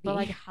 to point but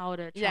like B. how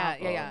to Yeah,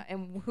 yeah, yeah.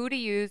 travel. And who to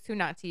use, who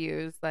not to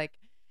use. Like,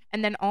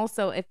 and then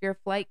also if your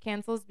flight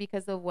cancels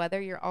because of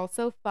weather, you're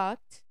also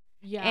fucked.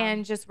 Yeah.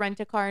 And just rent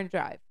a car and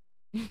drive.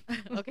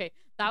 Okay,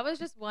 that was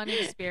just one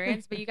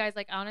experience, but you guys,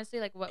 like, honestly,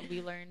 like what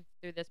we learned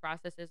through this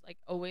process is like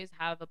always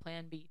have a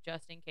plan B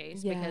just in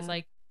case, because Yeah.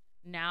 like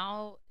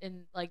now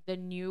in like the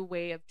new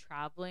way of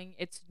traveling,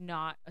 it's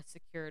not a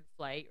secured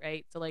flight,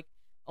 right? So like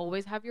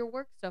always have your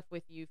work stuff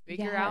with you.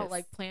 Figure out Yes.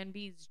 like plan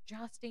Bs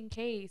just in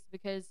case,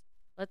 because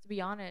let's be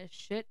honest,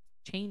 shit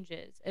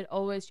changes. It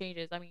always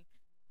changes. I mean,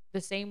 the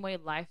same way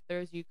life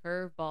throws you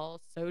curveballs,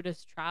 so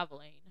does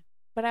traveling.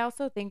 But I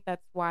also think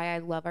that's why I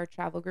love our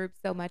travel group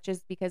so much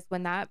is because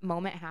when that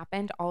moment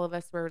happened, all of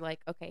us were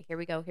like, okay, here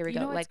we go, here we You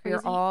go. know what's Like we were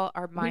crazy? all,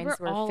 our We minds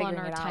were were all on figuring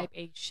our it type out.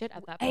 A shit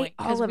at that Hey, point,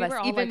 because all of we us, were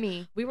all even like,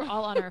 me. we were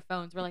all on our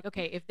phones. We're like,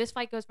 okay, if this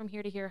flight goes from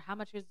here to here, how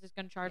much is this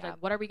going to charge? Yeah, Like,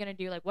 what are we going to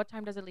do? Like, what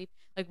time does it leave?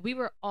 Like, we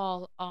were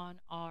all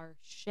on our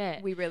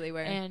shit. we really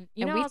were. And,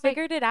 you And know, I we was like,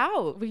 figured it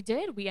out. we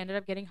did. We ended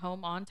up getting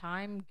home on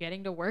time,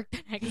 getting to work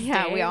the next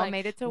Yeah, we day. all Like,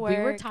 made it to we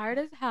were work. tired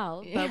as hell,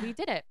 but Yeah, we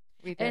did it.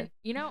 we did. And,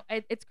 you know,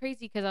 it's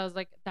crazy because I was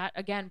like, that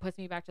again puts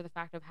me back to the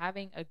fact of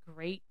having a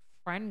great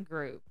friend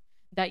group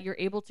that you're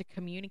able to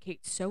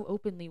communicate so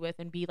openly with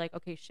and be like,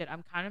 okay, shit,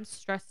 I'm kind of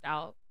stressed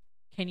out.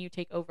 Can you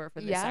take over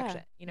for this Yeah,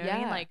 section? You know what I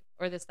mean? yeah. Like,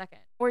 or this second.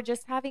 Or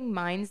just having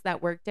minds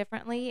that work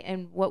differently.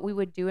 And what we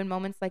would do in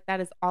moments like that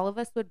is all of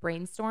us would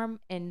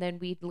brainstorm and then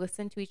we'd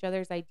listen to each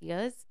other's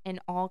ideas and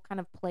all kind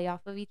of play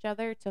off of each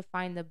other to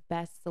find the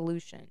best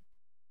solution.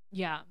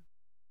 Yeah.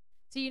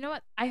 So, you know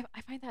what? I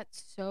find that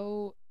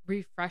so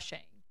refreshing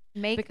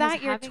Make because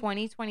that your having,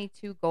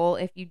 2022 goal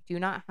if you do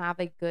not have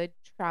a good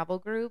travel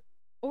group,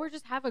 or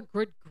just have a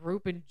good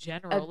group in a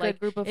general. Like, good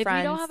group of if you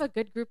don't friends. have a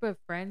good group of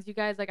friends, you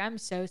guys, like, I'm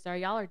so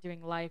sorry. Y'all are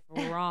doing life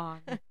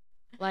wrong.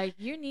 Like,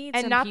 you need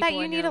And some not that people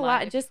you in need your a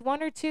lot, life. just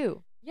one or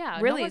two. Yeah,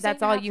 no Really, one's saying that's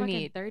to all have you fucking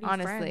need, 30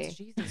 friends. honestly.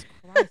 Jesus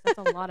Christ, that's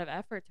a lot of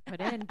effort to put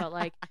in. But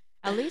like,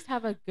 at least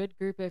have a good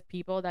group of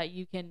people that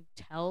you can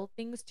tell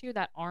things to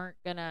that aren't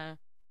gonna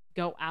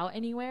go out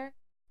anywhere.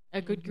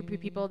 A good group of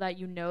Mhm. people that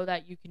you know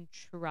that you can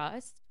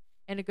trust,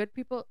 and a good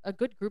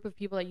group of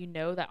people that you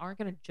know that aren't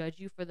gonna judge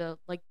you for the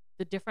like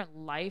the different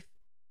life.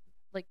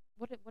 Like,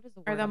 what is the Or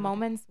word the I'm looking?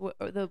 moments, or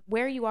the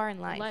where you are in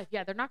life. Life.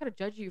 Yeah, they're not gonna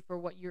judge you for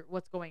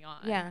what's going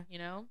on. Yeah. You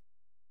know.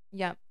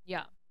 Yep.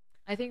 Yeah.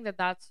 I think that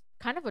that's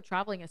kind of what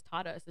traveling has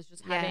taught us, is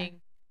just Yeah.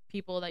 having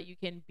people that you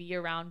can be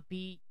around,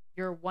 be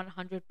your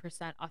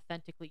 100%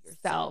 authentically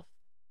yourself. Self.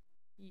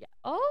 Yeah.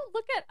 Oh,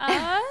 look at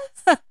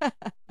us.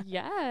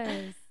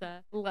 Yes.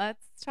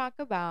 Let's talk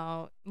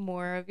about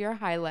more of your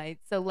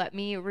highlights. So let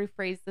me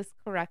rephrase this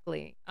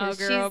correctly Oh, because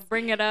girl,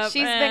 bring it up.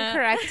 she's been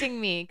correcting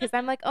me because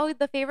I'm like, oh,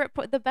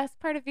 the best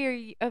part of your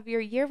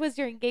year was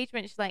your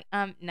engagement. She's like,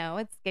 no,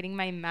 it's getting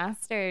my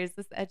master's.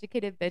 This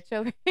educated bitch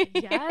over here.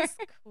 Yes,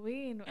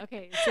 queen.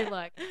 Okay, so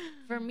look,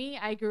 for me,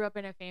 I grew up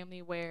in a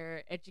family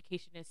where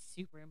education is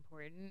super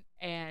important,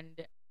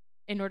 and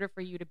in order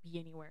for you to be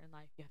anywhere in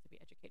life, you have to be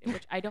educated.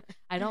 Which I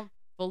don't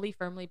fully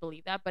firmly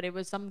believe that, but it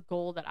was some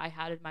goal that I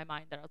had in my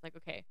mind that I was like,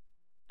 okay,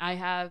 I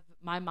have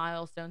my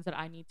milestones that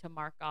I need to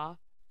mark off,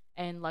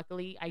 and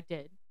luckily I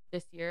did.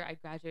 This year, I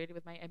graduated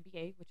with my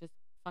MBA, which is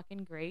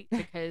fucking great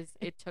because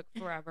it took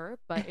forever,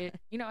 but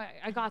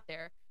I got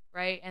there,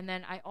 right? And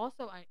then I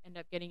end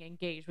up getting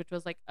engaged, which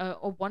was like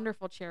a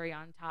wonderful cherry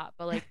on top.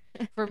 But like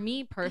for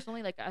me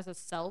personally, like as a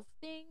self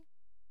thing,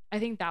 I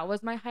think that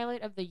was my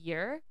highlight of the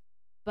year.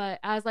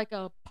 But as like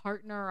a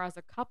partner or as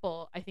a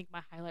couple, I think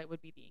my highlight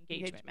would be the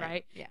engagement, Engagement.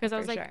 right? Yeah, Because I for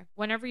was like, sure.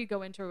 whenever you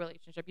go into a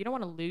relationship, you don't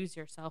want to lose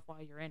yourself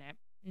while you're in it.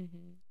 Mm-hmm.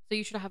 So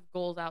you should have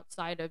goals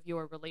outside of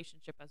your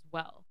relationship as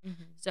well.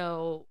 Mm-hmm.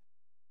 So,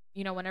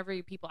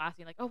 whenever people ask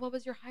me like, "Oh, what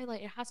was your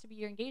highlight?" It has to be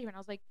your engagement. I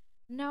was like,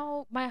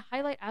 "No, my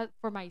highlight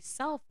for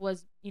myself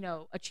was,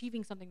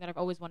 achieving something that I've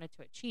always wanted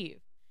to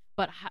achieve.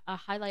 But a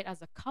highlight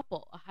as a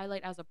couple, a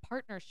highlight as a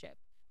partnership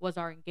was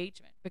our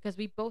engagement because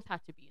we both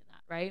had to be in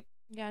that, right?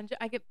 Yeah, and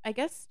I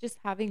guess just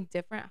having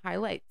different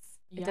highlights.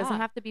 It doesn't Yeah.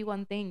 have to be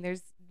one thing.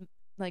 There's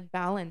like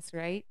balance,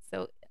 right?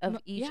 So of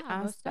each Yeah,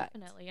 most aspect.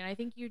 definitely. And I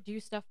think you do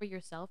stuff for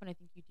yourself, and I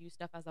think you do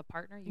stuff as a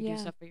partner, you do Yeah.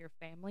 stuff for your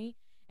family.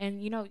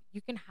 And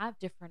you can have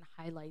different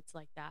highlights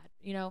like that.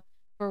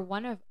 For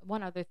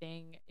one other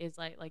thing is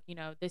like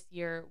this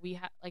year we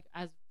had, like,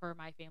 as for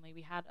my family,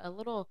 we had a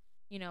little,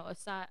 a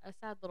sad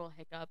little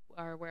hiccup,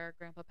 or where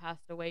grandpa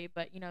passed away.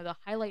 But the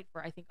highlight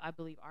for, I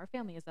believe, our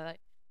family is that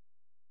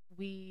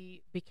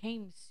we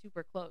became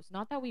super close.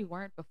 Not that we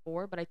weren't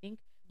before, but I think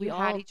we You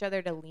had all, each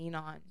other to lean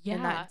on yeah.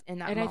 in that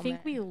And I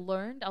think moment. we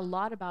learned a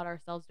lot about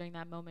ourselves during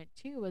that moment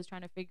too, was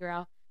trying to figure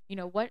out,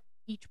 what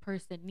each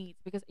person needs,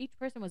 because each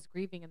person was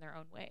grieving in their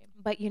own way.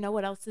 But you know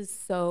what else is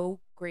so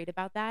great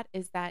about that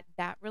is that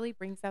that really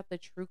brings out the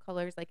true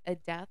colors. Like a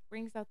death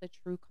brings out the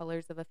true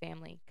colors of a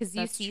family. Because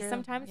you That's see true.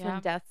 sometimes when Yeah.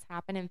 deaths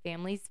happen in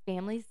families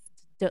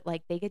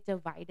like they get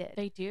divided,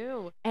 They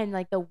do. and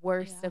like the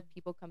worst Yeah. of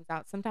people comes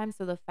out sometimes.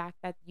 So the fact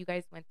that you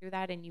guys went through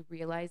that and you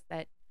realize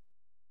that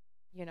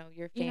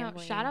your Shout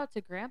family, out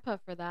to grandpa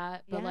for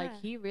that, but like yeah,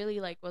 he really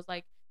like was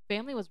like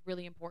family was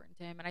really important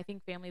to him, and I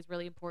think family is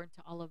really important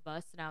to all of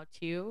us now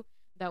too.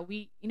 That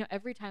we,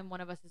 every time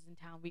one of us is in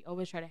town, we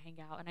always try to hang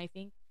out, and I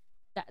think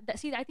that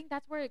see, I think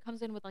that's where it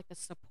comes in with like the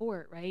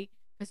support, right?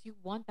 Because you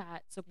want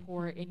that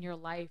support in hmm your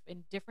life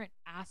in different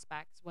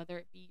aspects, whether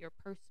it be your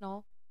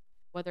personal,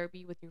 whether it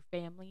be with your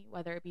family,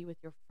 whether it be with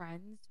your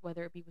friends,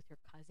 whether it be with your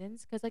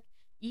cousins, because like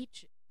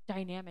each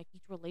dynamic,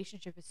 each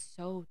relationship is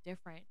so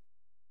different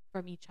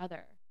from each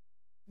other,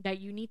 that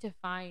you need to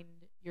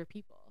find your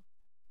people.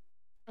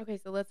 Okay,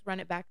 so let's run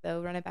it back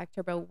though. Run it back,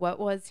 Turbo. What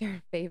was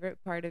your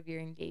favorite part of your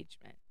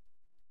engagement?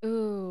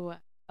 Ooh,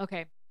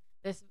 okay.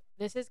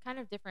 This is kind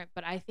of different,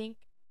 but I think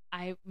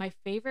I my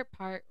favorite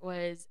part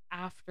was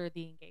after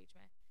the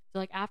engagement. So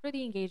like after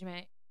the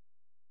engagement,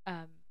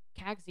 um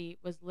Kagsy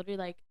was literally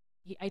like,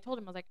 I told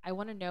him, I was like, I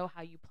want to know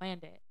how you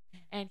planned it.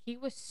 And he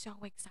was so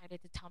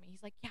excited to tell me.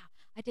 He's like, "Yeah,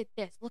 I did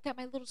this. Look at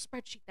my little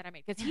spreadsheet that I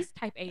made." Because he's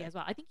type A as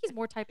well. I think he's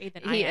more type A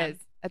than I He is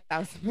am.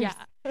 1,000%.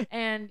 Yeah.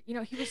 And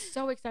he was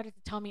so excited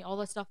to tell me all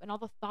this stuff and all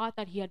the thought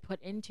that he had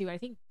put into it. I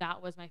think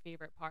that was my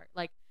favorite part.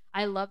 Like,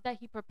 I love that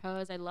he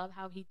proposed. I love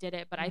how he did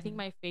it, but I think Mhm.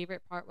 my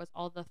favorite part was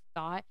all the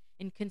thought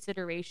and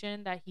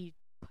consideration that he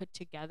put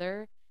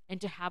together, and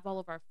to have all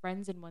of our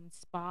friends in one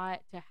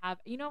spot, to have,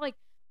 like,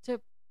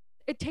 to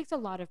it takes a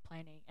lot of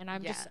planning, and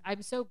Yeah.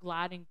 I'm so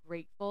glad and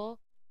grateful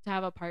to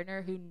have a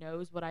partner who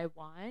knows what I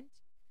want,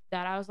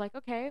 that I was like,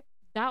 okay,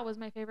 that was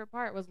my favorite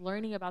part, was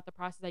learning about the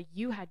process that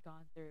you had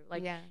gone through.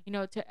 Like, Yeah.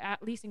 to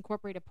at least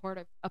incorporate a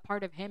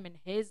part of him and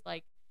his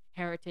like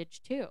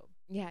heritage too.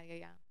 Yeah, yeah,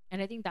 yeah.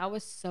 And I think that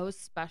was so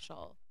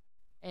special.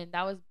 And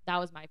that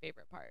was my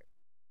favorite part.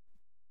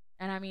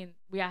 And I mean,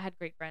 I had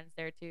great friends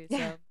there too. Yeah.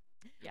 So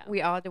yeah.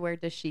 We all had to wear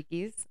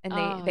dashikis, and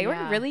Oh they were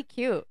yeah. really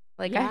cute.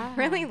 Like I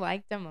really Yeah.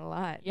 liked them a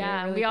lot. They were Yeah,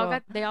 and really cool.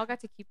 they all got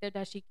to keep their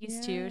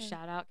dashikis too. Yeah.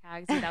 Shout out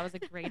Kagsy. That was a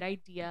great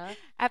idea.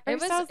 At It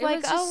first I was was it like,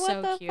 was "Oh, just what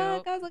so the fuck?"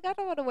 cute. I was like, "I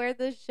don't want to wear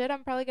this shit.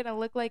 I'm probably gonna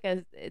look like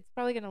a. It's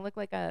probably gonna look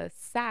like a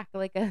sack,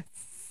 like a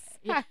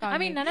Yeah. sack I on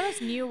mean, me." none of us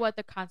knew what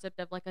the concept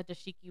of like a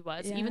dashiki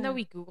was. Even though Yeah.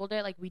 we Googled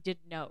it, like we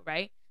didn't know,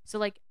 right? So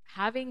like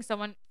having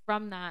someone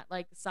from that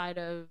like side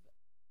of,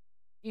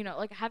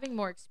 like having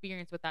more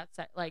experience with that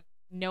set, like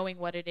knowing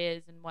what it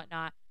is and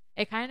whatnot,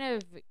 it kind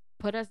of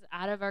put us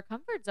out of our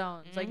comfort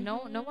zones. Like no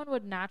Mhm. one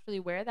would naturally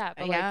wear that.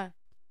 But like, Yeah.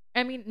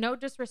 I mean, no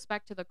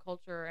disrespect to the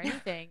culture or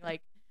anything.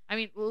 Like, I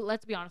mean,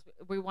 let's be honest.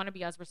 We want to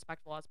be as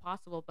respectful as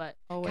possible, but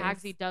Always.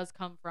 Kagsy does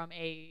come from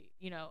a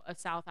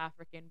South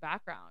African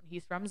background.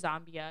 He's from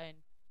Zambia, and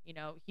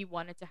he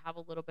wanted to have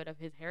a little bit of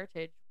his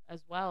heritage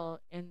as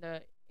well in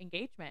the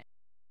engagement.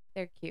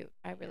 They're cute.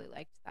 I Yeah, really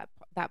liked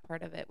that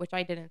part of it, which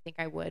I didn't think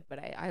I would, but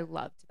I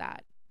loved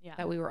yeah,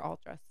 that we were all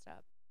dressed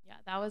up. yeah.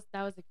 That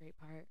was a great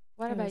part.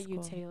 What It about was you,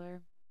 cool.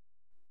 Taylor?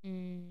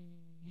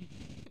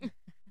 Mm.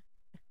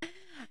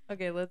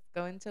 Okay, let's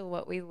go into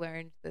what we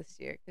learned this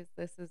year because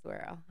this is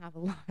where I'll have a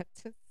lot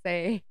to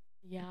say.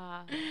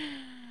 Yeah.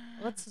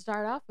 Let's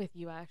start off with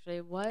you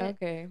actually. What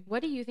Okay.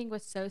 what do you think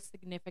was so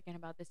significant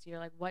about this year?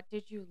 Like what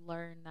did you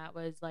learn that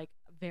was like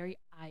very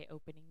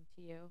eye-opening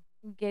to you?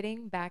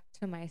 Getting back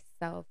to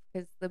myself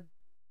because the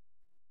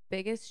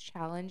biggest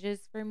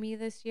challenges for me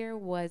this year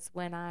was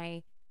when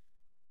I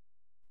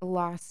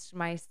lost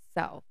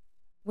myself,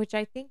 which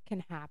I think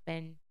can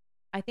happen.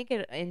 I think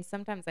it, and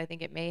sometimes I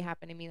think it may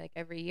happen to me like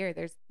every year.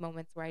 There's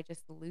moments where I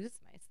just lose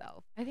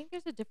myself. I think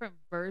there's a different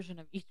version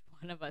of each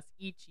one of us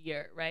each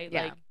year, right?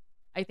 Yeah. Like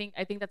I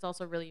think that's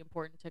also really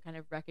important to kind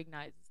of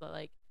recognize that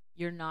like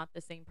you're not the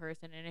same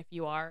person, and if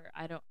you are,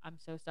 I'm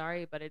so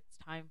sorry, but it's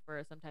time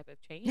for some type of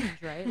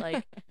change, right?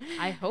 Like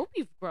I hope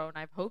you've grown.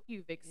 I hope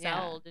you've Yeah.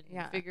 excelled and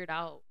Yeah. figured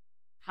out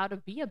how to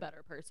be a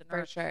better person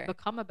For or sure.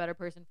 become a better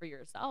person for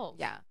yourself.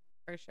 Yeah.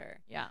 For sure.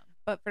 Yeah.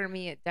 But for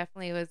me, it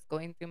definitely was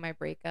going through my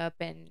breakup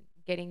and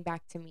getting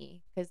back to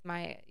me because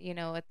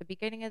at the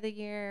beginning of the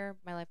year,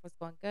 my life was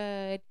going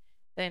good.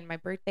 Then my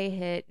birthday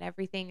hit and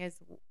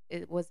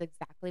it was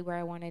exactly where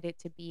I wanted it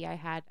to be.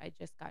 I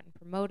just gotten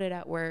promoted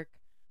at work.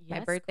 My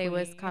Yes, birthday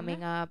was queen.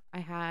 coming up. I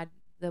had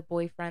the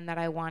boyfriend that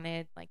I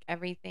wanted. Like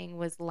everything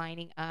was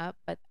lining up,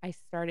 but I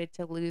started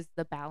to lose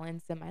the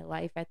balance in my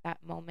life at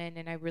that moment,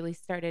 and I really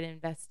started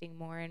investing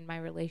more in my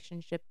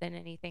relationship than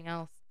anything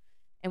else.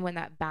 And when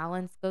that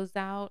balance goes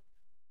out,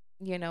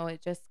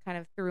 it just kind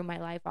of threw my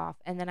life off.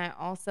 And then I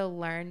also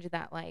learned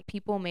that like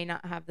people may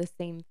not have the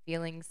same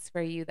feelings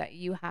for you that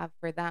you have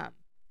for them.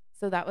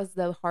 So that was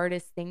the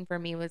hardest thing for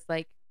me, was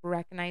like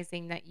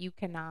recognizing that you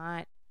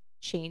cannot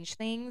change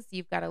things.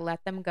 You've got to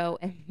let them go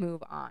and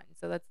move on.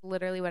 So that's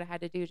literally what I had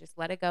to do, just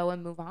let it go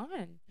and move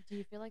on. Do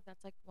you feel like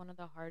that's like one of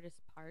the hardest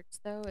parts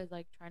though, is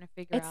like trying to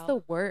figure It's out,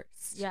 the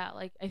worst. yeah,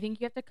 like I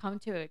think you have to come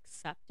to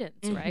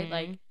acceptance, right?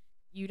 Like Mhm.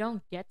 you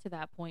don't get to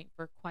that point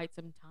for quite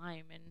some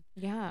time, and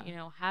Yeah.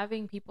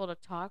 having people to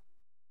talk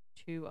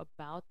to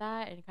about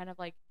that and kind of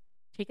like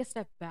take a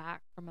step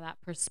back from that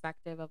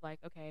perspective of like,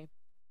 okay,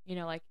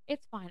 like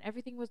it's fine,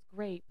 everything was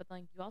great, but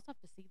like you also have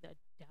to see the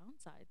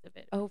downsides of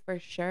it. Oh, for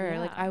sure.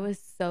 Like Yeah. I was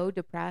so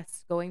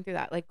depressed going through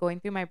that. Like going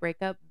through my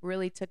breakup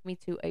really took me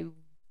to a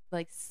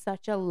like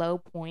such a low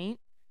point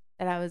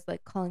that I was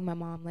like calling my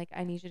mom like,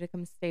 I need you to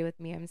come stay with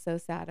me. I'm so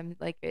sad. I'm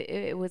like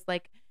it was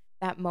like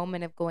that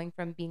moment of going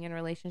from being in a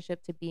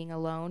relationship to being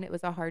alone. It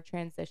was a hard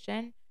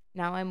transition.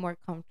 Now I'm more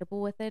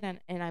comfortable with it, and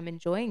I'm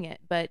enjoying it.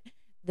 But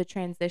the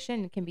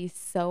transition can be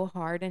so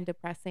hard and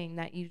depressing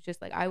that you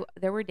just like I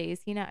there were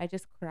days, I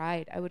just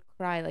cried. I would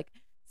cry, like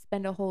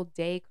spend a whole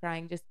day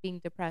crying, just being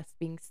depressed,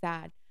 being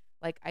sad.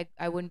 Like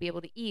I wouldn't be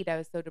able to eat. I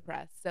was so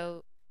depressed.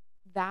 So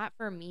that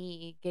for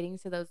me, getting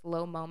to those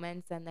low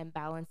moments and then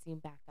balancing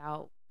back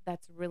out,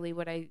 that's really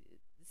what I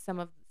some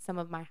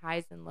of my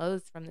highs and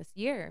lows from this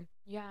year.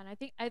 Yeah, and I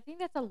think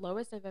that's the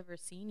lowest I've ever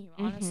seen you,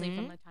 honestly,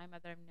 from Mhm. the time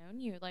that I've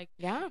known you. Like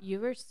Yeah. you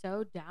were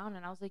so down,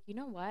 and I was like, you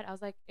know what? I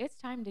was like, it's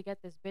time to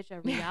get this bitch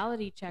a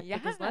reality check,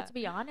 because Yeah. let's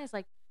be honest,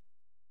 like,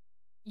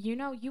 you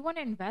want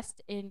to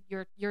invest in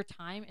your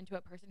time into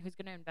a person who's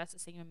going to invest the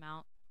same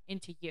amount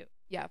into you.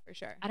 Yeah, for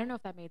sure. I don't know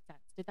if that made sense.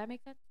 Did that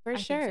make sense? For I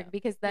think so. sure,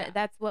 because Yeah.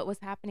 that's what was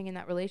happening in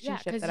that Yeah,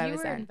 relationship because that I you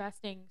was were in.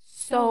 investing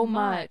so So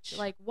much, much.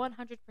 like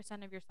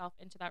 100% of yourself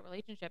into that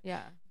relationship,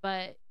 Yeah.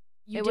 but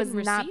you didn't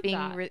receive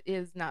that. It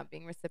was not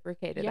being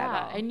reciprocated at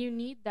Yeah, all. and you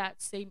need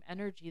that same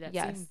energy, that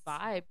same Yes.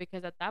 vibe,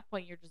 because at that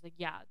point you're just like,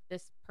 yeah,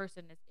 this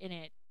person is in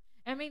it.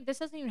 I mean, this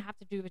doesn't even have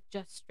to do with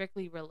just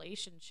strictly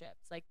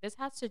relationships. Like this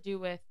has to do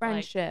with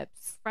like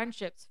Friendships,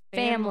 friendships,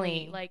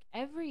 family, family. like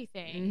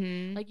everything.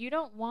 Mhm. Like you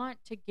don't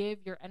want to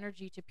give your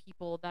energy to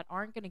people that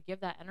aren't going to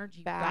give that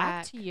energy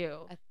back to Back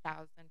you.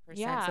 1,000%.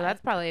 So Yeah,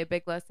 that's probably a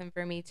big lesson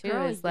for me too,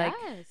 girl, is like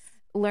yes.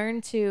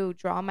 learn to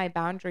draw my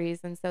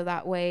boundaries, and so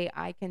that way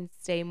I can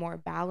stay more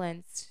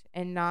balanced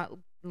and not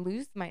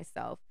lose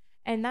myself.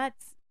 And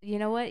that's, you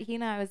know what,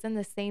 Hina, I was in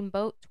the same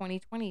boat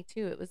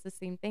 2022. It was the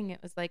same thing.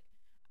 It was like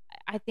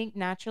I think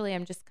naturally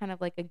I'm just kind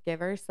of like a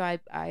giver, so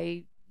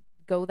I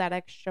go that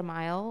extra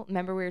mile.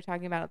 Remember we were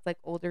talking about it's like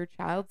older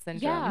child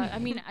Yeah, I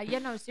mean, syndrome. yeah,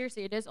 no,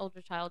 seriously, it is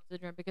older child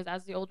syndrome, because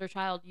as the older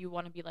child, you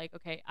want to be like,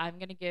 okay, I'm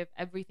gonna give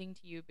everything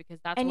to you because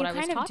that's And what you I was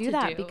kind of taught do to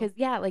that do. because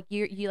yeah, like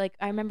you like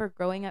I remember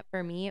growing up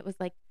for me, it was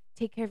like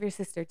take care of your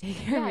sister, take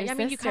care of Yeah, your I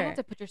mean, you kind of have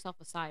sister. to put yourself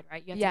aside,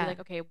 right? You have to be Yeah. like,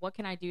 okay, what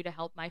can I do to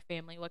help my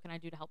family? What can I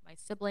do to help my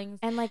siblings?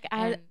 And like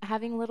And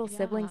having little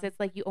siblings, yeah, it's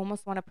like you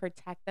almost want to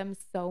protect them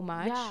so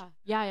much.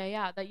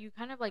 yeah. That you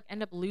kind of like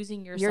end up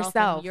losing yourself and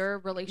Yourself. your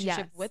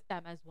relationship Yes. with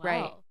them as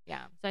Right. well.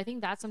 Yeah. So I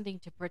think that's something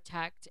to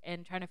protect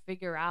and trying to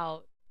figure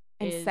out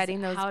And is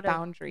setting those how to,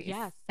 boundaries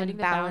yeah, setting and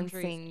the boundaries.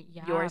 balancing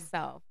Yeah,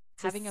 yourself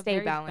to having a stay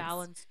very balanced.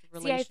 balanced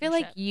See, I feel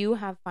like relationship. you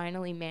have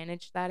finally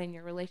managed that in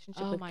your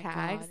relationship Oh with my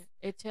Cags. god.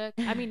 It took,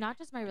 I mean, not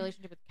just my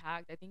relationship with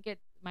CAGD. I think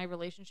my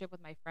relationship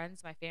with my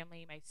friends, my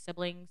family, my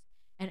siblings,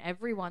 and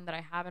everyone that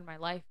I have in my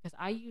life, because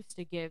I used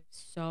to give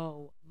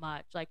so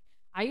much. Like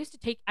I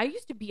used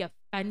to be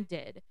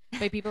offended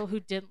by people who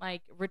didn't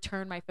like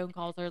return my phone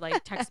calls or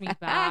like text me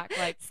back.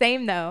 Like,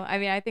 Same though. I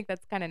mean, I think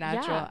that's kind of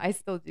natural. yeah. I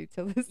still do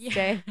till this Yeah.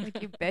 day.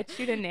 Like you bitch,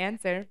 you didn't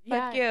answer.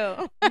 Fuck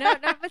Yeah. you. No,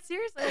 no, but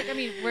seriously, like I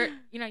mean,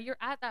 you're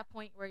at that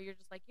point where you're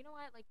just like, you know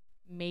what? Like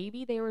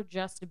maybe they were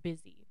just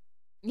busy.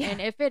 Yeah. And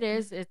if it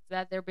is, it's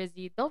that they're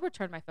busy, they'll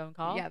return my phone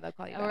call. Yeah, they'll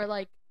call you Or back.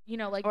 like,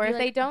 like Or be if like,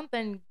 they don't,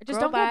 then just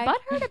girl, don't get bye.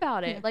 butthurt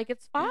about Yeah. it. Like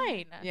it's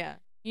fine. Yeah.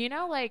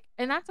 Like,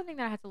 and that's something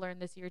that I had to learn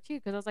this year too,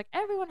 because I was like,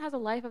 everyone has a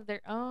life of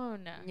their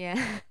own.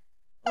 Yeah.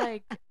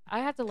 Like I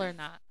had to learn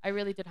that. I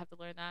really did have to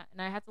learn that.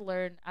 And I had to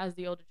learn as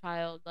the older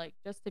child, like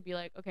just to be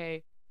like,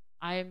 okay,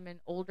 I'm an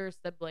older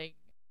sibling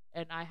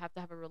and I have to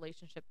have a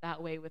relationship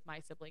that way with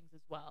my siblings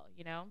as well,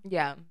 you know?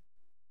 Yeah.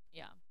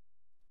 Yeah.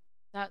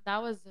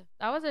 That was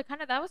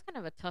kind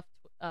of a tough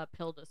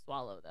pill to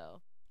swallow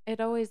though. It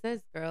always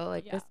is, girl.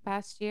 Like Yeah. this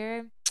past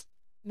year,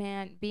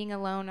 man, being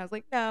alone, I was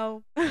like,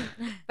 no.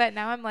 But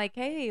now I'm like,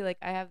 hey, like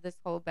I have this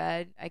whole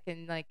bed. I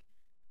can like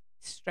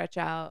stretch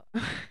out.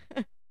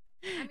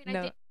 I mean,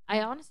 No.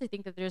 I honestly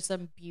think that there's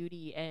some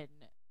beauty in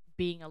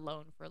being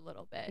alone for a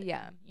little bit.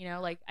 Yeah. You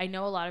know, like I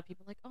know a lot of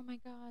people like, oh my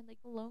God, like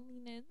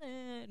loneliness.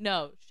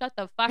 No, shut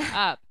the fuck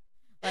up.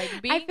 Like I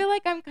being feel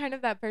like I'm kind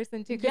of that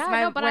person too, because yeah,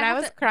 my no, but I when I have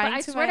was to, but crying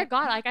I to swear to my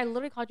God, like I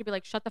literally called you, be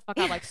like, shut the fuck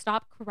up, like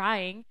stop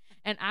crying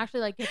and actually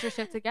like get your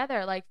shit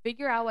together, like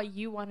figure out what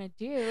you want to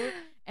do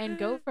and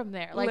go from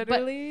there. Like,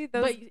 literally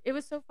but those it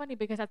was so funny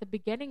because at the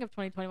beginning of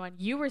 2021,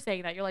 you were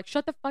saying that you're like,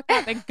 shut the fuck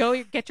up and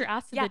go get your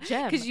ass to yeah, the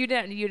gym. because you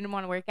didn't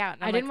want to work out,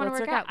 and I I'm didn't like, want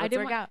to let's work work out. out, let's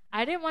work out.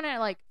 I didn't want to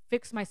like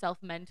fix myself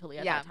mentally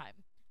at Yeah. that time.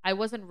 I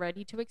wasn't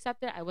ready to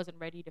accept it. I wasn't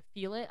ready to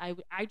feel it.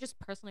 I just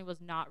personally was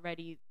not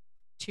ready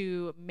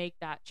to make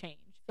that change.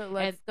 So And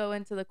let's go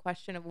into the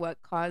question of what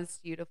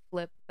caused you to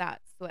flip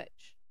that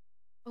switch.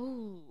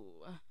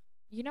 oh,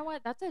 you know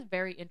what? That's a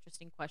very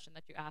interesting question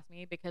that you asked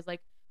me because,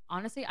 like,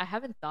 honestly, I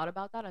haven't thought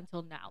about that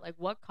until now. Like,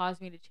 what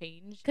caused me to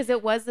change? Because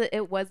it was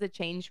a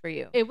change for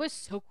you. It was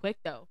so quick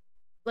though.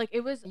 Like,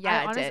 it was.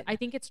 Yeah, it did. I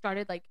think it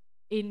started like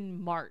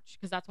in March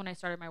because that's when I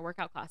started my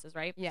workout classes,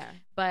 right? Yeah.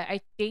 But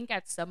I think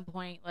at some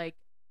point, like,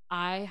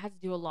 I had to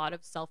do a lot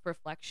of self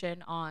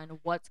reflection on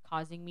what's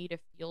causing me to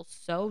feel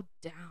so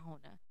down.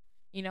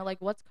 You know,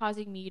 like what's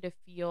causing me to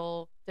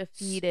feel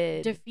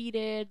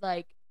defeated,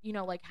 like, you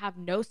know, like have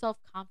no self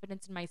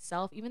confidence in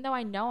myself, even though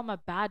I know I'm a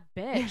bad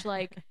bitch.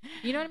 Like,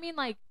 you know what I mean?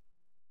 Like,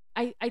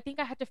 I think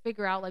I had to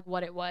figure out like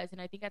what it was.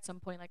 And I think at some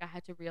point, like, I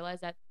had to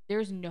realize that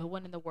there's no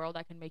one in the world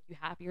that can make you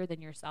happier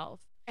than yourself.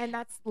 And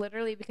that's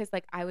literally because,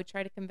 like, I would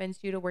try to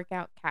convince you to work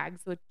out.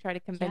 Cags would try to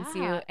convince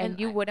you, Yeah. and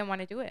you wouldn't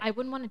want to do it. I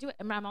wouldn't want to do it.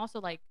 And I'm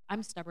also like,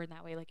 I'm stubborn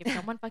that way. Like, if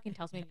someone fucking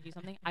tells me to do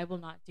something, I will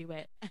not do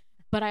it.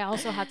 But I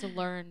also had to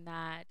learn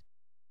that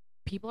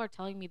people are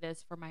telling me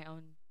this for my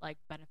own like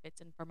benefits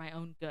and for my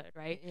own good,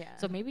 right? Yeah.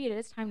 So maybe it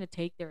is time to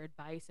take their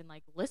advice and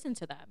like listen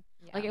to them.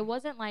 Yeah. Like, it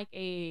wasn't like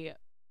a,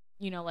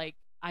 you know, like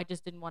I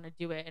just didn't want to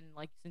do it and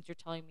like since you're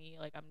telling me,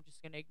 like, I'm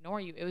just going to ignore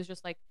you. It was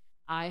just like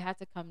I had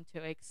to come to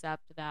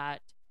accept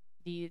that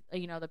the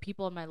you know, the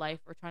people in my life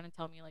were trying to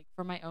tell me, like,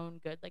 for my own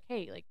good, like,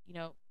 hey, like, you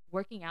know,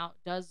 working out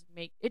does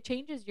make it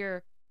changes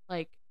your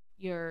like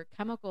your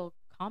chemical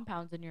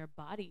compounds in your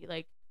body.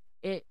 Like,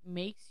 it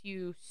makes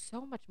you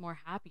so much more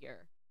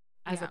happier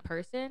as a Yeah,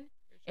 person.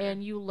 for sure.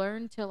 And you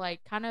learn to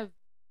like kind of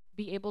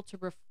be able to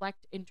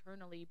reflect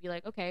internally, be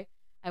like, okay,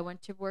 I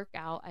went to work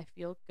out, I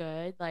feel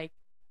good, like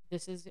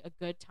this is a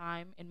good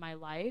time in my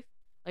life,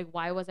 like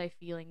why was I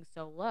feeling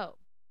so low?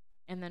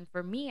 And then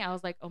for me, I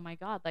was like, oh my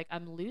God, like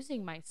I'm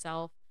losing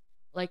myself,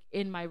 like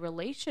in my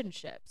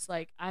relationships,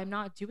 like I'm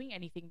not doing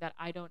anything that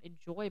I don't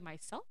enjoy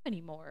myself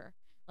anymore.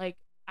 Like,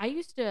 I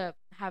used to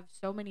have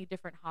so many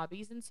different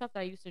hobbies and stuff that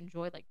I used to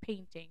enjoy, like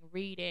painting,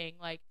 reading,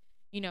 like,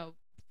 you know,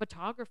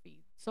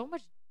 photography, so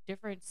much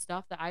different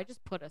stuff that I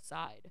just put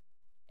aside.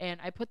 And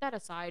I put that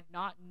aside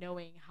not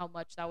knowing how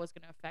much that was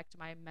going to affect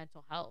my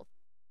mental health.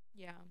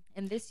 Yeah.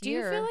 And this Do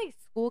you feel year, like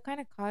school kind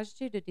of caused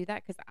you to do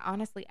that? Because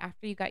honestly,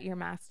 after you got your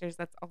master's,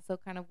 that's also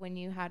kind of when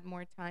you had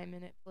more time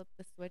and it flipped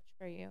the switch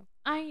for you.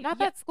 I, Not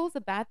yeah, that school's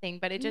a bad thing,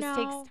 but it just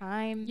takes no,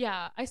 time.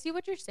 yeah, I see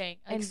what you're saying.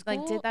 Like, And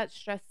like, did that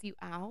stress you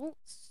out?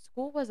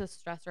 school was a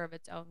stressor of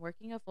its own.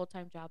 Working a full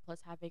time job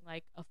plus having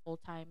like a full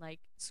time like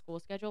school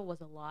schedule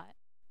was a lot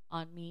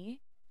on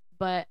me.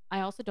 But I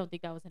also don't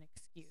think that was an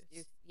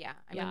excuse. Yeah.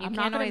 I Yeah, mean, you I'm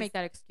not can't gonna always. make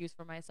that excuse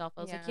for myself.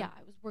 I was like, Yeah. yeah,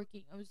 I was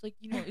working. I was like,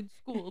 you know, in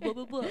school, blah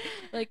blah blah.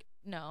 Like,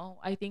 no,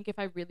 I think if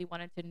I really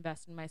wanted to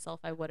invest in myself,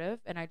 I would have,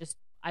 and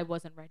I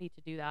wasn't ready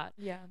to do that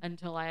Yeah.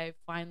 until I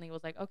finally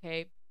was like,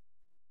 okay,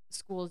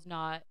 school's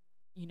not,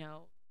 you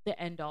know, the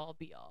end all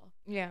be all.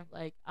 Yeah.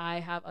 Like, I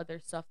have other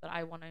stuff that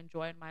I want to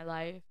enjoy in my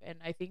life, and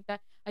I think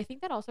that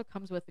also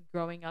comes with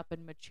growing up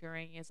and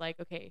maturing, is like,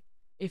 okay,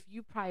 if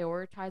you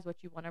prioritize what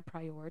you want to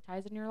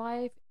prioritize in your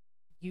life,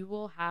 you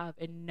will have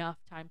enough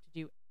time to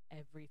do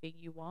everything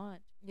you want.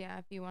 Yeah.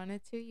 If you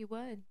wanted to, you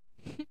would.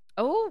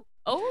 Oh,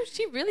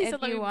 she really If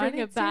said, let you me bring wanted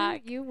it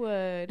back. to, you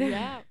would.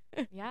 Yeah,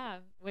 yeah.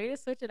 Way to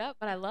switch it up,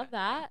 but I love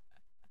that.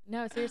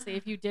 No, seriously,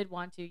 if you did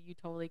want to, you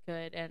totally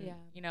could. And, Yeah.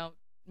 you know,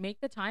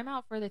 make the time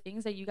out for the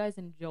things that you guys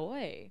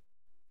enjoy.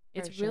 For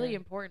It's really sure.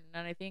 important.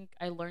 And I think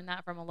I learned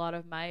that from a lot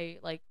of my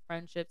like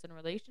friendships and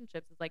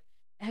relationships. It's like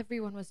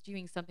everyone was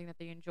doing something that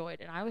they enjoyed.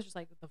 And I was just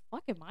like, what the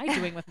fuck am I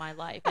doing with my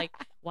life? Like,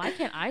 why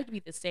can't I be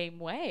the same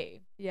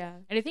way? Yeah.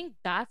 And I think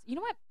that's, you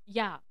know what?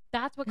 Yeah,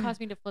 that's what caused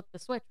me to flip the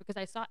switch, because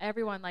I saw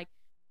everyone like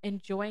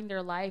enjoying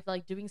their life,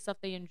 like doing stuff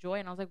they enjoy.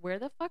 And I was like, where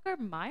the fuck are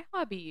my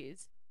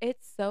hobbies?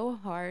 It's so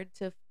hard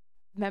to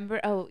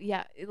remember. Oh,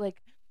 yeah.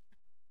 Like,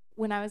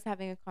 when I was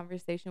having a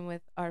conversation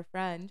with our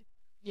friend,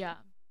 Yeah.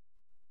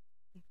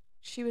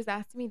 she was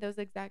asking me those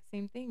exact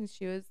same things.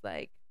 She was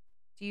like,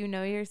 "Do you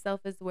know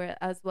yourself as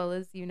well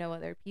as you know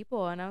other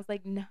people?" And I was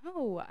like,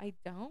 "No, I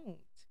don't.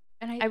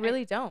 And I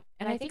really don't."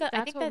 and I think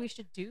that's what we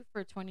should do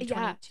for yeah, 2022 is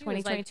like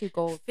 2022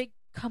 goals.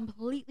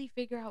 completely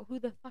figure out who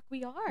the fuck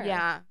we are.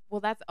 Yeah.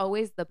 Well, that's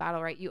always the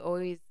battle, right?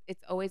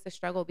 It's always a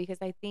struggle, because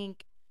I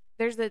think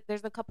there's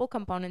a couple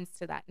components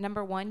to that.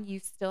 Number one, you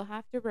still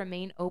have to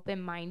remain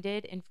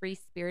open-minded and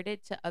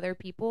free-spirited to other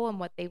people and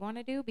what they want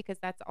to do, because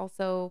that's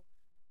also,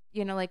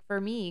 like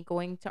for me,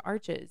 going to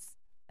Arches.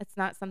 It's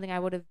not something I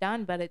would have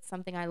done, but it's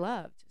something I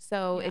loved.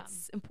 So Yeah.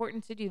 it's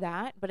important to do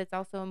that, but it's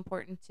also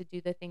important to do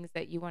the things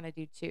that you want to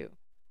do too.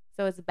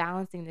 So it's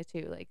balancing the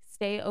two. Like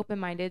stay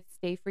open-minded,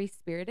 stay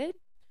free-spirited,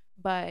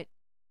 but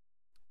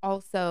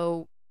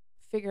also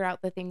figure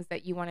out the things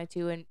that you want to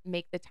do and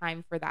make the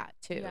time for that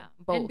too. Yeah.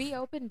 And Both. be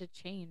open to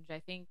change. I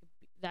think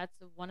that's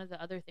one of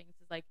the other things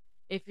is like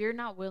if you're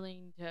not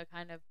willing to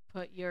kind of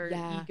put your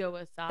Yeah, ego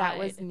that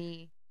was aside,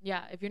 me.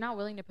 yeah, if you're not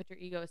willing to put your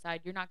ego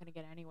aside, you're not going to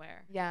get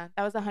anywhere. Yeah,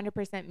 that was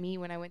 100% me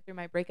when I went through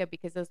my breakup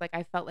because it was like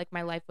I felt like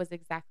my life was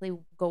exactly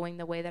going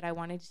the way that I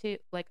wanted to.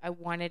 Like I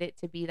wanted it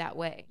to be that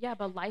way. Yeah,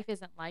 but life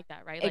isn't like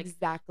that, right? Like that's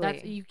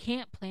Exactly. you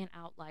can't plan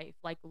out life.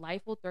 Like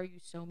life will throw you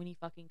so many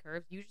fucking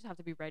curves. You just have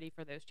to be ready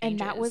for those And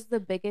that was changes. the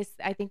biggest,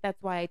 I think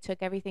that's why I took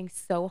everything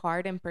so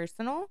hard and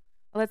personal.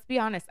 Let's be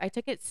honest, I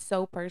took it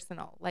so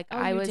personal. Like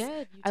Oh, you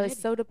did. You I was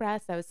did. so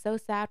depressed. I was so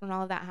sad when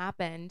all of that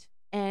happened.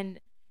 And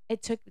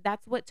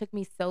that's what took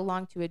me so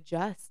long to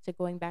adjust to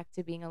going back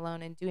to being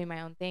alone and doing my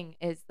own thing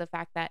is the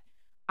fact that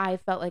I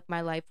felt like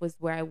my life was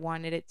where I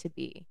wanted it to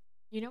be.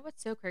 You know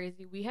what's so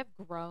crazy? We have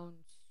grown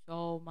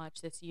so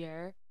much this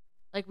year.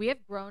 Like we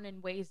have grown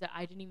in ways that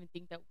I didn't even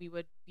think that we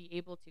would be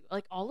able to.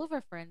 Like all of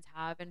our friends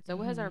have, and so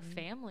has our Mhm.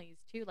 families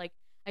too. Like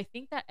I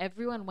think that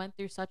everyone went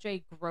through such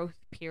a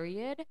growth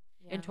period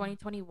in Yeah.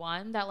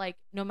 2021 that like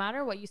no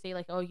matter what you say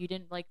like oh you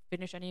didn't like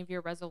finish any of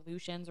your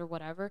resolutions or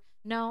whatever.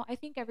 No, I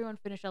think everyone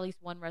finished at least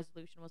one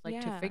resolution was like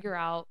to Yeah. figure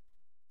out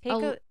a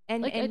Take a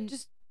and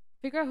just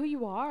figure out who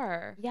you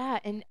are. yeah,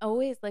 and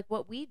always like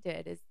what we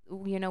did is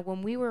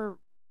when we were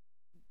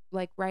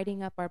like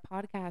writing up our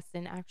podcast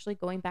and actually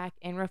going back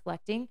and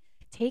reflecting,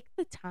 take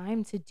the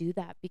time to do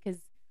that because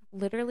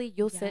literally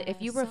you'll sit if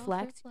Yeah, you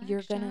reflect,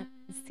 you're gonna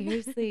self-reflection.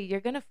 seriously, you're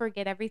gonna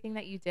forget everything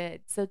that you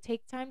did. So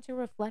take time to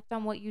reflect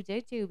on what you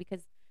did do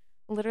because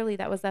literally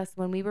that was us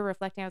when we were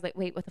reflecting. I was like,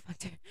 wait, what the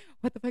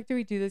fuck did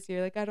we do this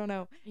year? Like, I don't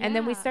know. And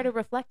then we Yeah. started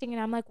reflecting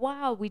and I'm like,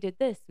 wow, we did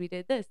this,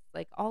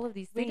 like all of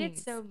these We did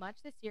things. so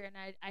much this year, and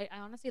I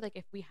honestly like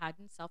if we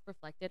hadn't self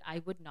reflected, I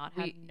would not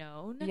have We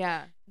known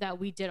yeah. that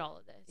we did all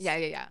of Yeah,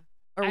 this. yeah, yeah.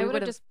 Or I we would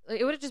would have have just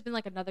it would have just been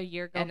like another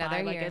year go another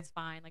by, like year. it's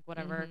fine, like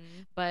whatever.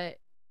 Mhm. But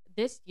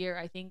this year,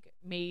 I think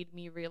made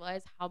me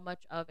realize how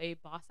much of a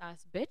boss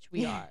ass bitch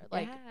we Yeah. are.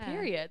 Like, Yeah.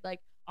 period.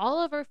 Like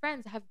all of our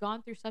friends have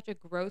gone through such a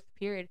growth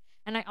period,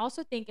 and I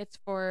also think it's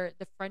for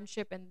the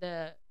friendship and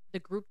the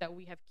group that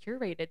we have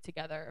curated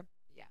together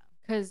Yeah.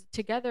 because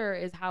together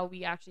is how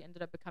we actually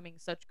ended up becoming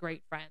such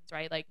great friends,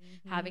 right? Like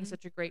having Mhm.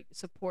 such a great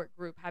support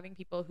group, having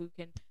people who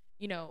can,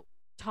 you know,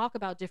 talk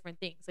about different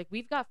things. Like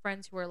we've got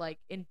friends who are like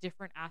in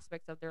different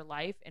aspects of their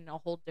life and a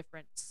whole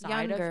different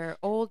side of, Younger,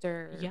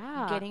 older,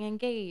 yeah, getting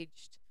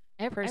engaged,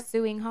 every,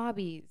 pursuing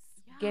hobbies,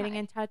 getting yeah,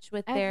 in touch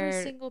with every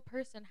their single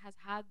person has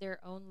had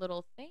their own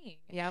little thing.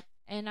 yep.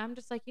 And I'm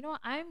just like, you know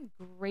what? I'm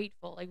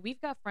grateful. Like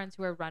we've got friends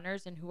who are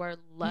runners and who are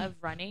love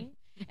running.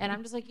 And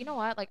I'm just like, you know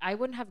what? Like I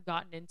wouldn't have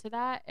gotten into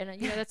that.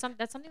 And you know, that's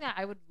something that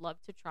I would love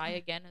to try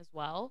again as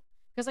well.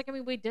 Cause like I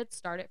mean we did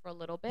start it for a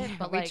little bit, Yeah,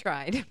 but we like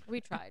tried. we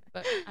tried.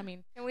 But I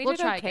mean And we we'll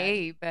did try again.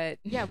 okay, but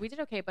Yeah, we did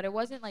okay, but it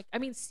wasn't like I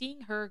mean,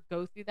 seeing her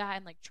go through that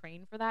and like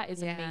train for that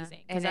is yeah,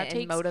 amazing. Cause that and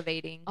takes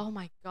motivating. oh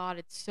my God,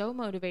 it's so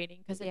motivating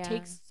because it Yeah.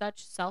 takes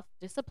such self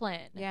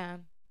discipline. Yeah.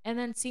 And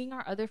then seeing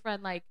our other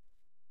friend like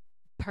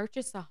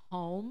purchase a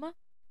home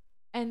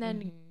and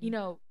then, you Mhm.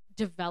 know,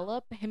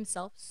 develop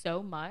himself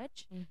so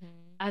much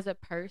Mhm. as a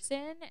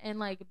person and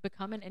like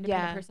become an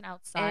independent Yeah. person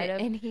outside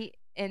of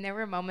And there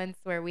were moments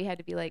where we had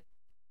to be like,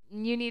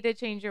 you need to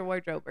change your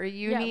wardrobe or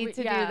you yeah, need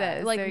to do yeah,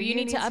 this like or you you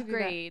need to need to do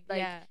that. upgrade, like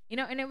Yeah. you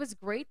know, and it was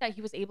great that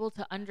he was able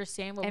to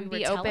understand what we And were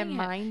be telling open him.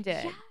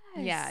 minded. Yeah,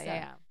 Yes. yeah,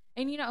 yeah.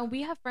 And you know, and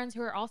we have friends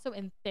who are also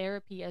in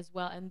therapy as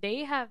well, and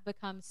they have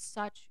become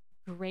such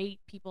great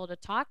people to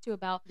talk to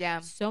about Yeah.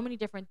 so many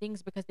different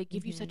things because they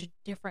give you such a Mhm.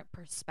 different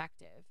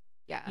perspective.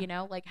 Yeah. You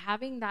know, like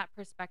having that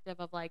perspective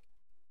of like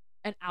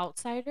an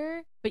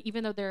outsider, but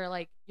even though they're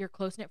like your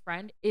close knit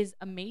friend is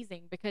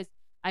amazing because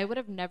I would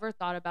have never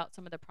thought about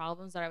some of the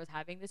problems that I was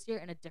having this year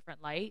in a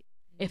different light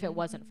if it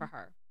wasn't for Mhm.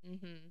 her.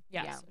 Mhm.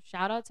 Yeah. Yes.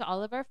 Shout out to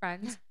all of our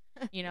friends.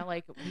 You know,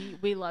 like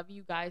we love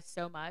you guys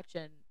so much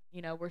and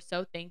you know, we're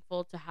so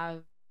thankful to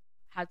have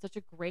had such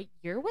a great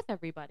year with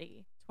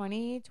everybody.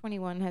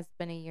 2021 has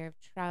been a year of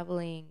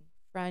traveling,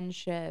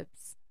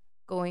 friendships,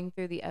 going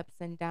through the ups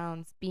and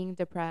downs, being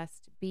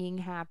depressed, being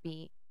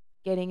happy,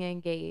 getting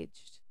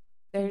engaged.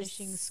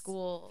 Finishing There's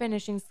school.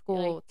 finishing Like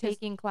school, cuz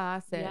taking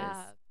classes,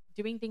 yeah,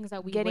 doing things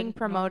that we getting wouldn't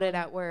promoted normally.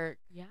 at work.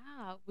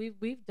 Yeah,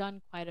 we've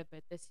done quite a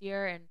bit this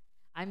year and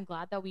I'm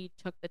glad that we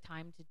took the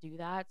time to do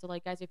that. So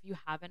like guys, if you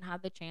haven't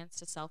had the chance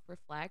to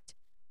self-reflect,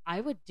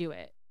 I would do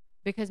it.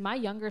 Because my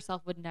younger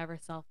self would never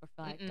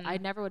self-reflect. I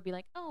Mm-mm. never would be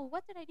like, "Oh,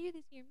 what did I do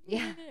this year?"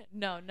 Yeah.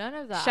 No, none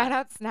of Shout that.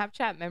 out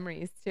Snapchat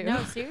memories too.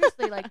 No,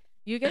 seriously, like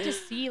you get to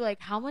see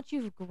like how much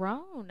you've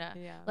grown.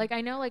 Yeah. Like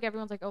I know like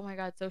everyone's like, "Oh my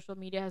God, social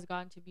media has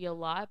gotten to be a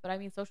lot," but I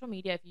mean, social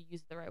media if you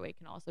use it the right way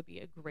can also be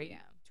a great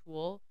Yeah.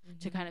 tool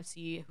to kind Hmm. of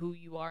see who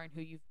you are and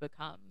who you've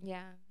become.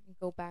 Yeah.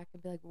 Go back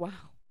and be like,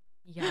 wow.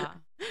 Yeah.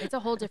 It's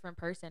a whole different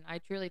person. I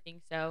truly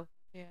think so.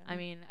 I Yeah.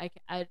 mean, I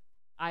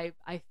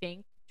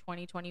thank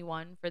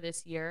 2021 for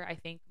this year. I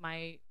think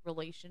my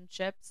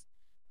relationships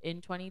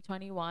in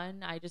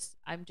 2021,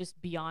 I'm just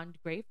beyond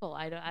grateful.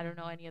 I don't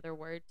know Mhm. any other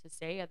word to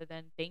say other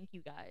than thank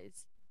you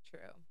guys.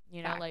 True.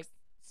 Like Facts.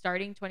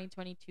 starting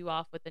 2022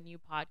 off with a new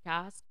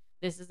podcast.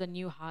 This is a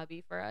new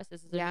hobby for us.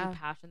 This is a new Yeah.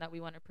 passion that we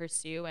want to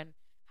pursue, and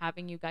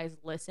having you guys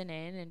listen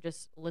in and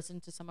just listen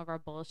to some of our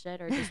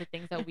bullshit or just the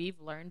things that we've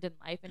learned in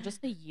life in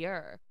just a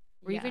year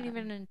or Yeah.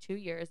 even in 2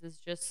 years is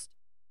just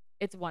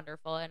it's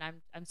wonderful, and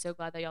I'm so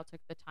glad that y'all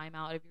took the time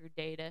out of your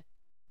day to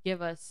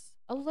give us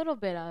a little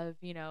bit of,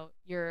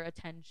 your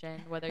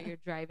attention, whether you're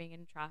driving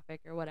in traffic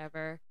or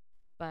whatever.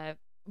 But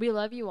we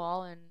love you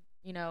all, and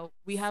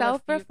we have a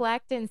Self few.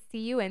 reflect and see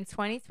you in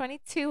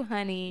 2022,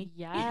 honey.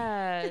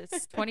 Yes,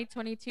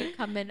 2022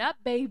 coming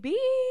up, baby.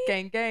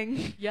 Gang,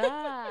 gang.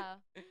 Yeah.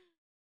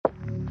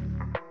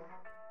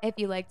 If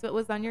you liked what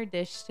was on your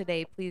dish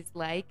today, please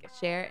like,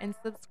 share, and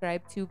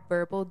subscribe to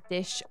Verbal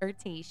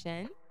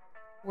Dish-ertation.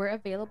 We're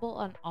available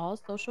on all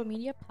social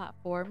media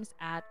platforms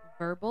at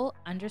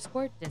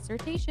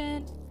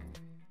verbal_dissertation.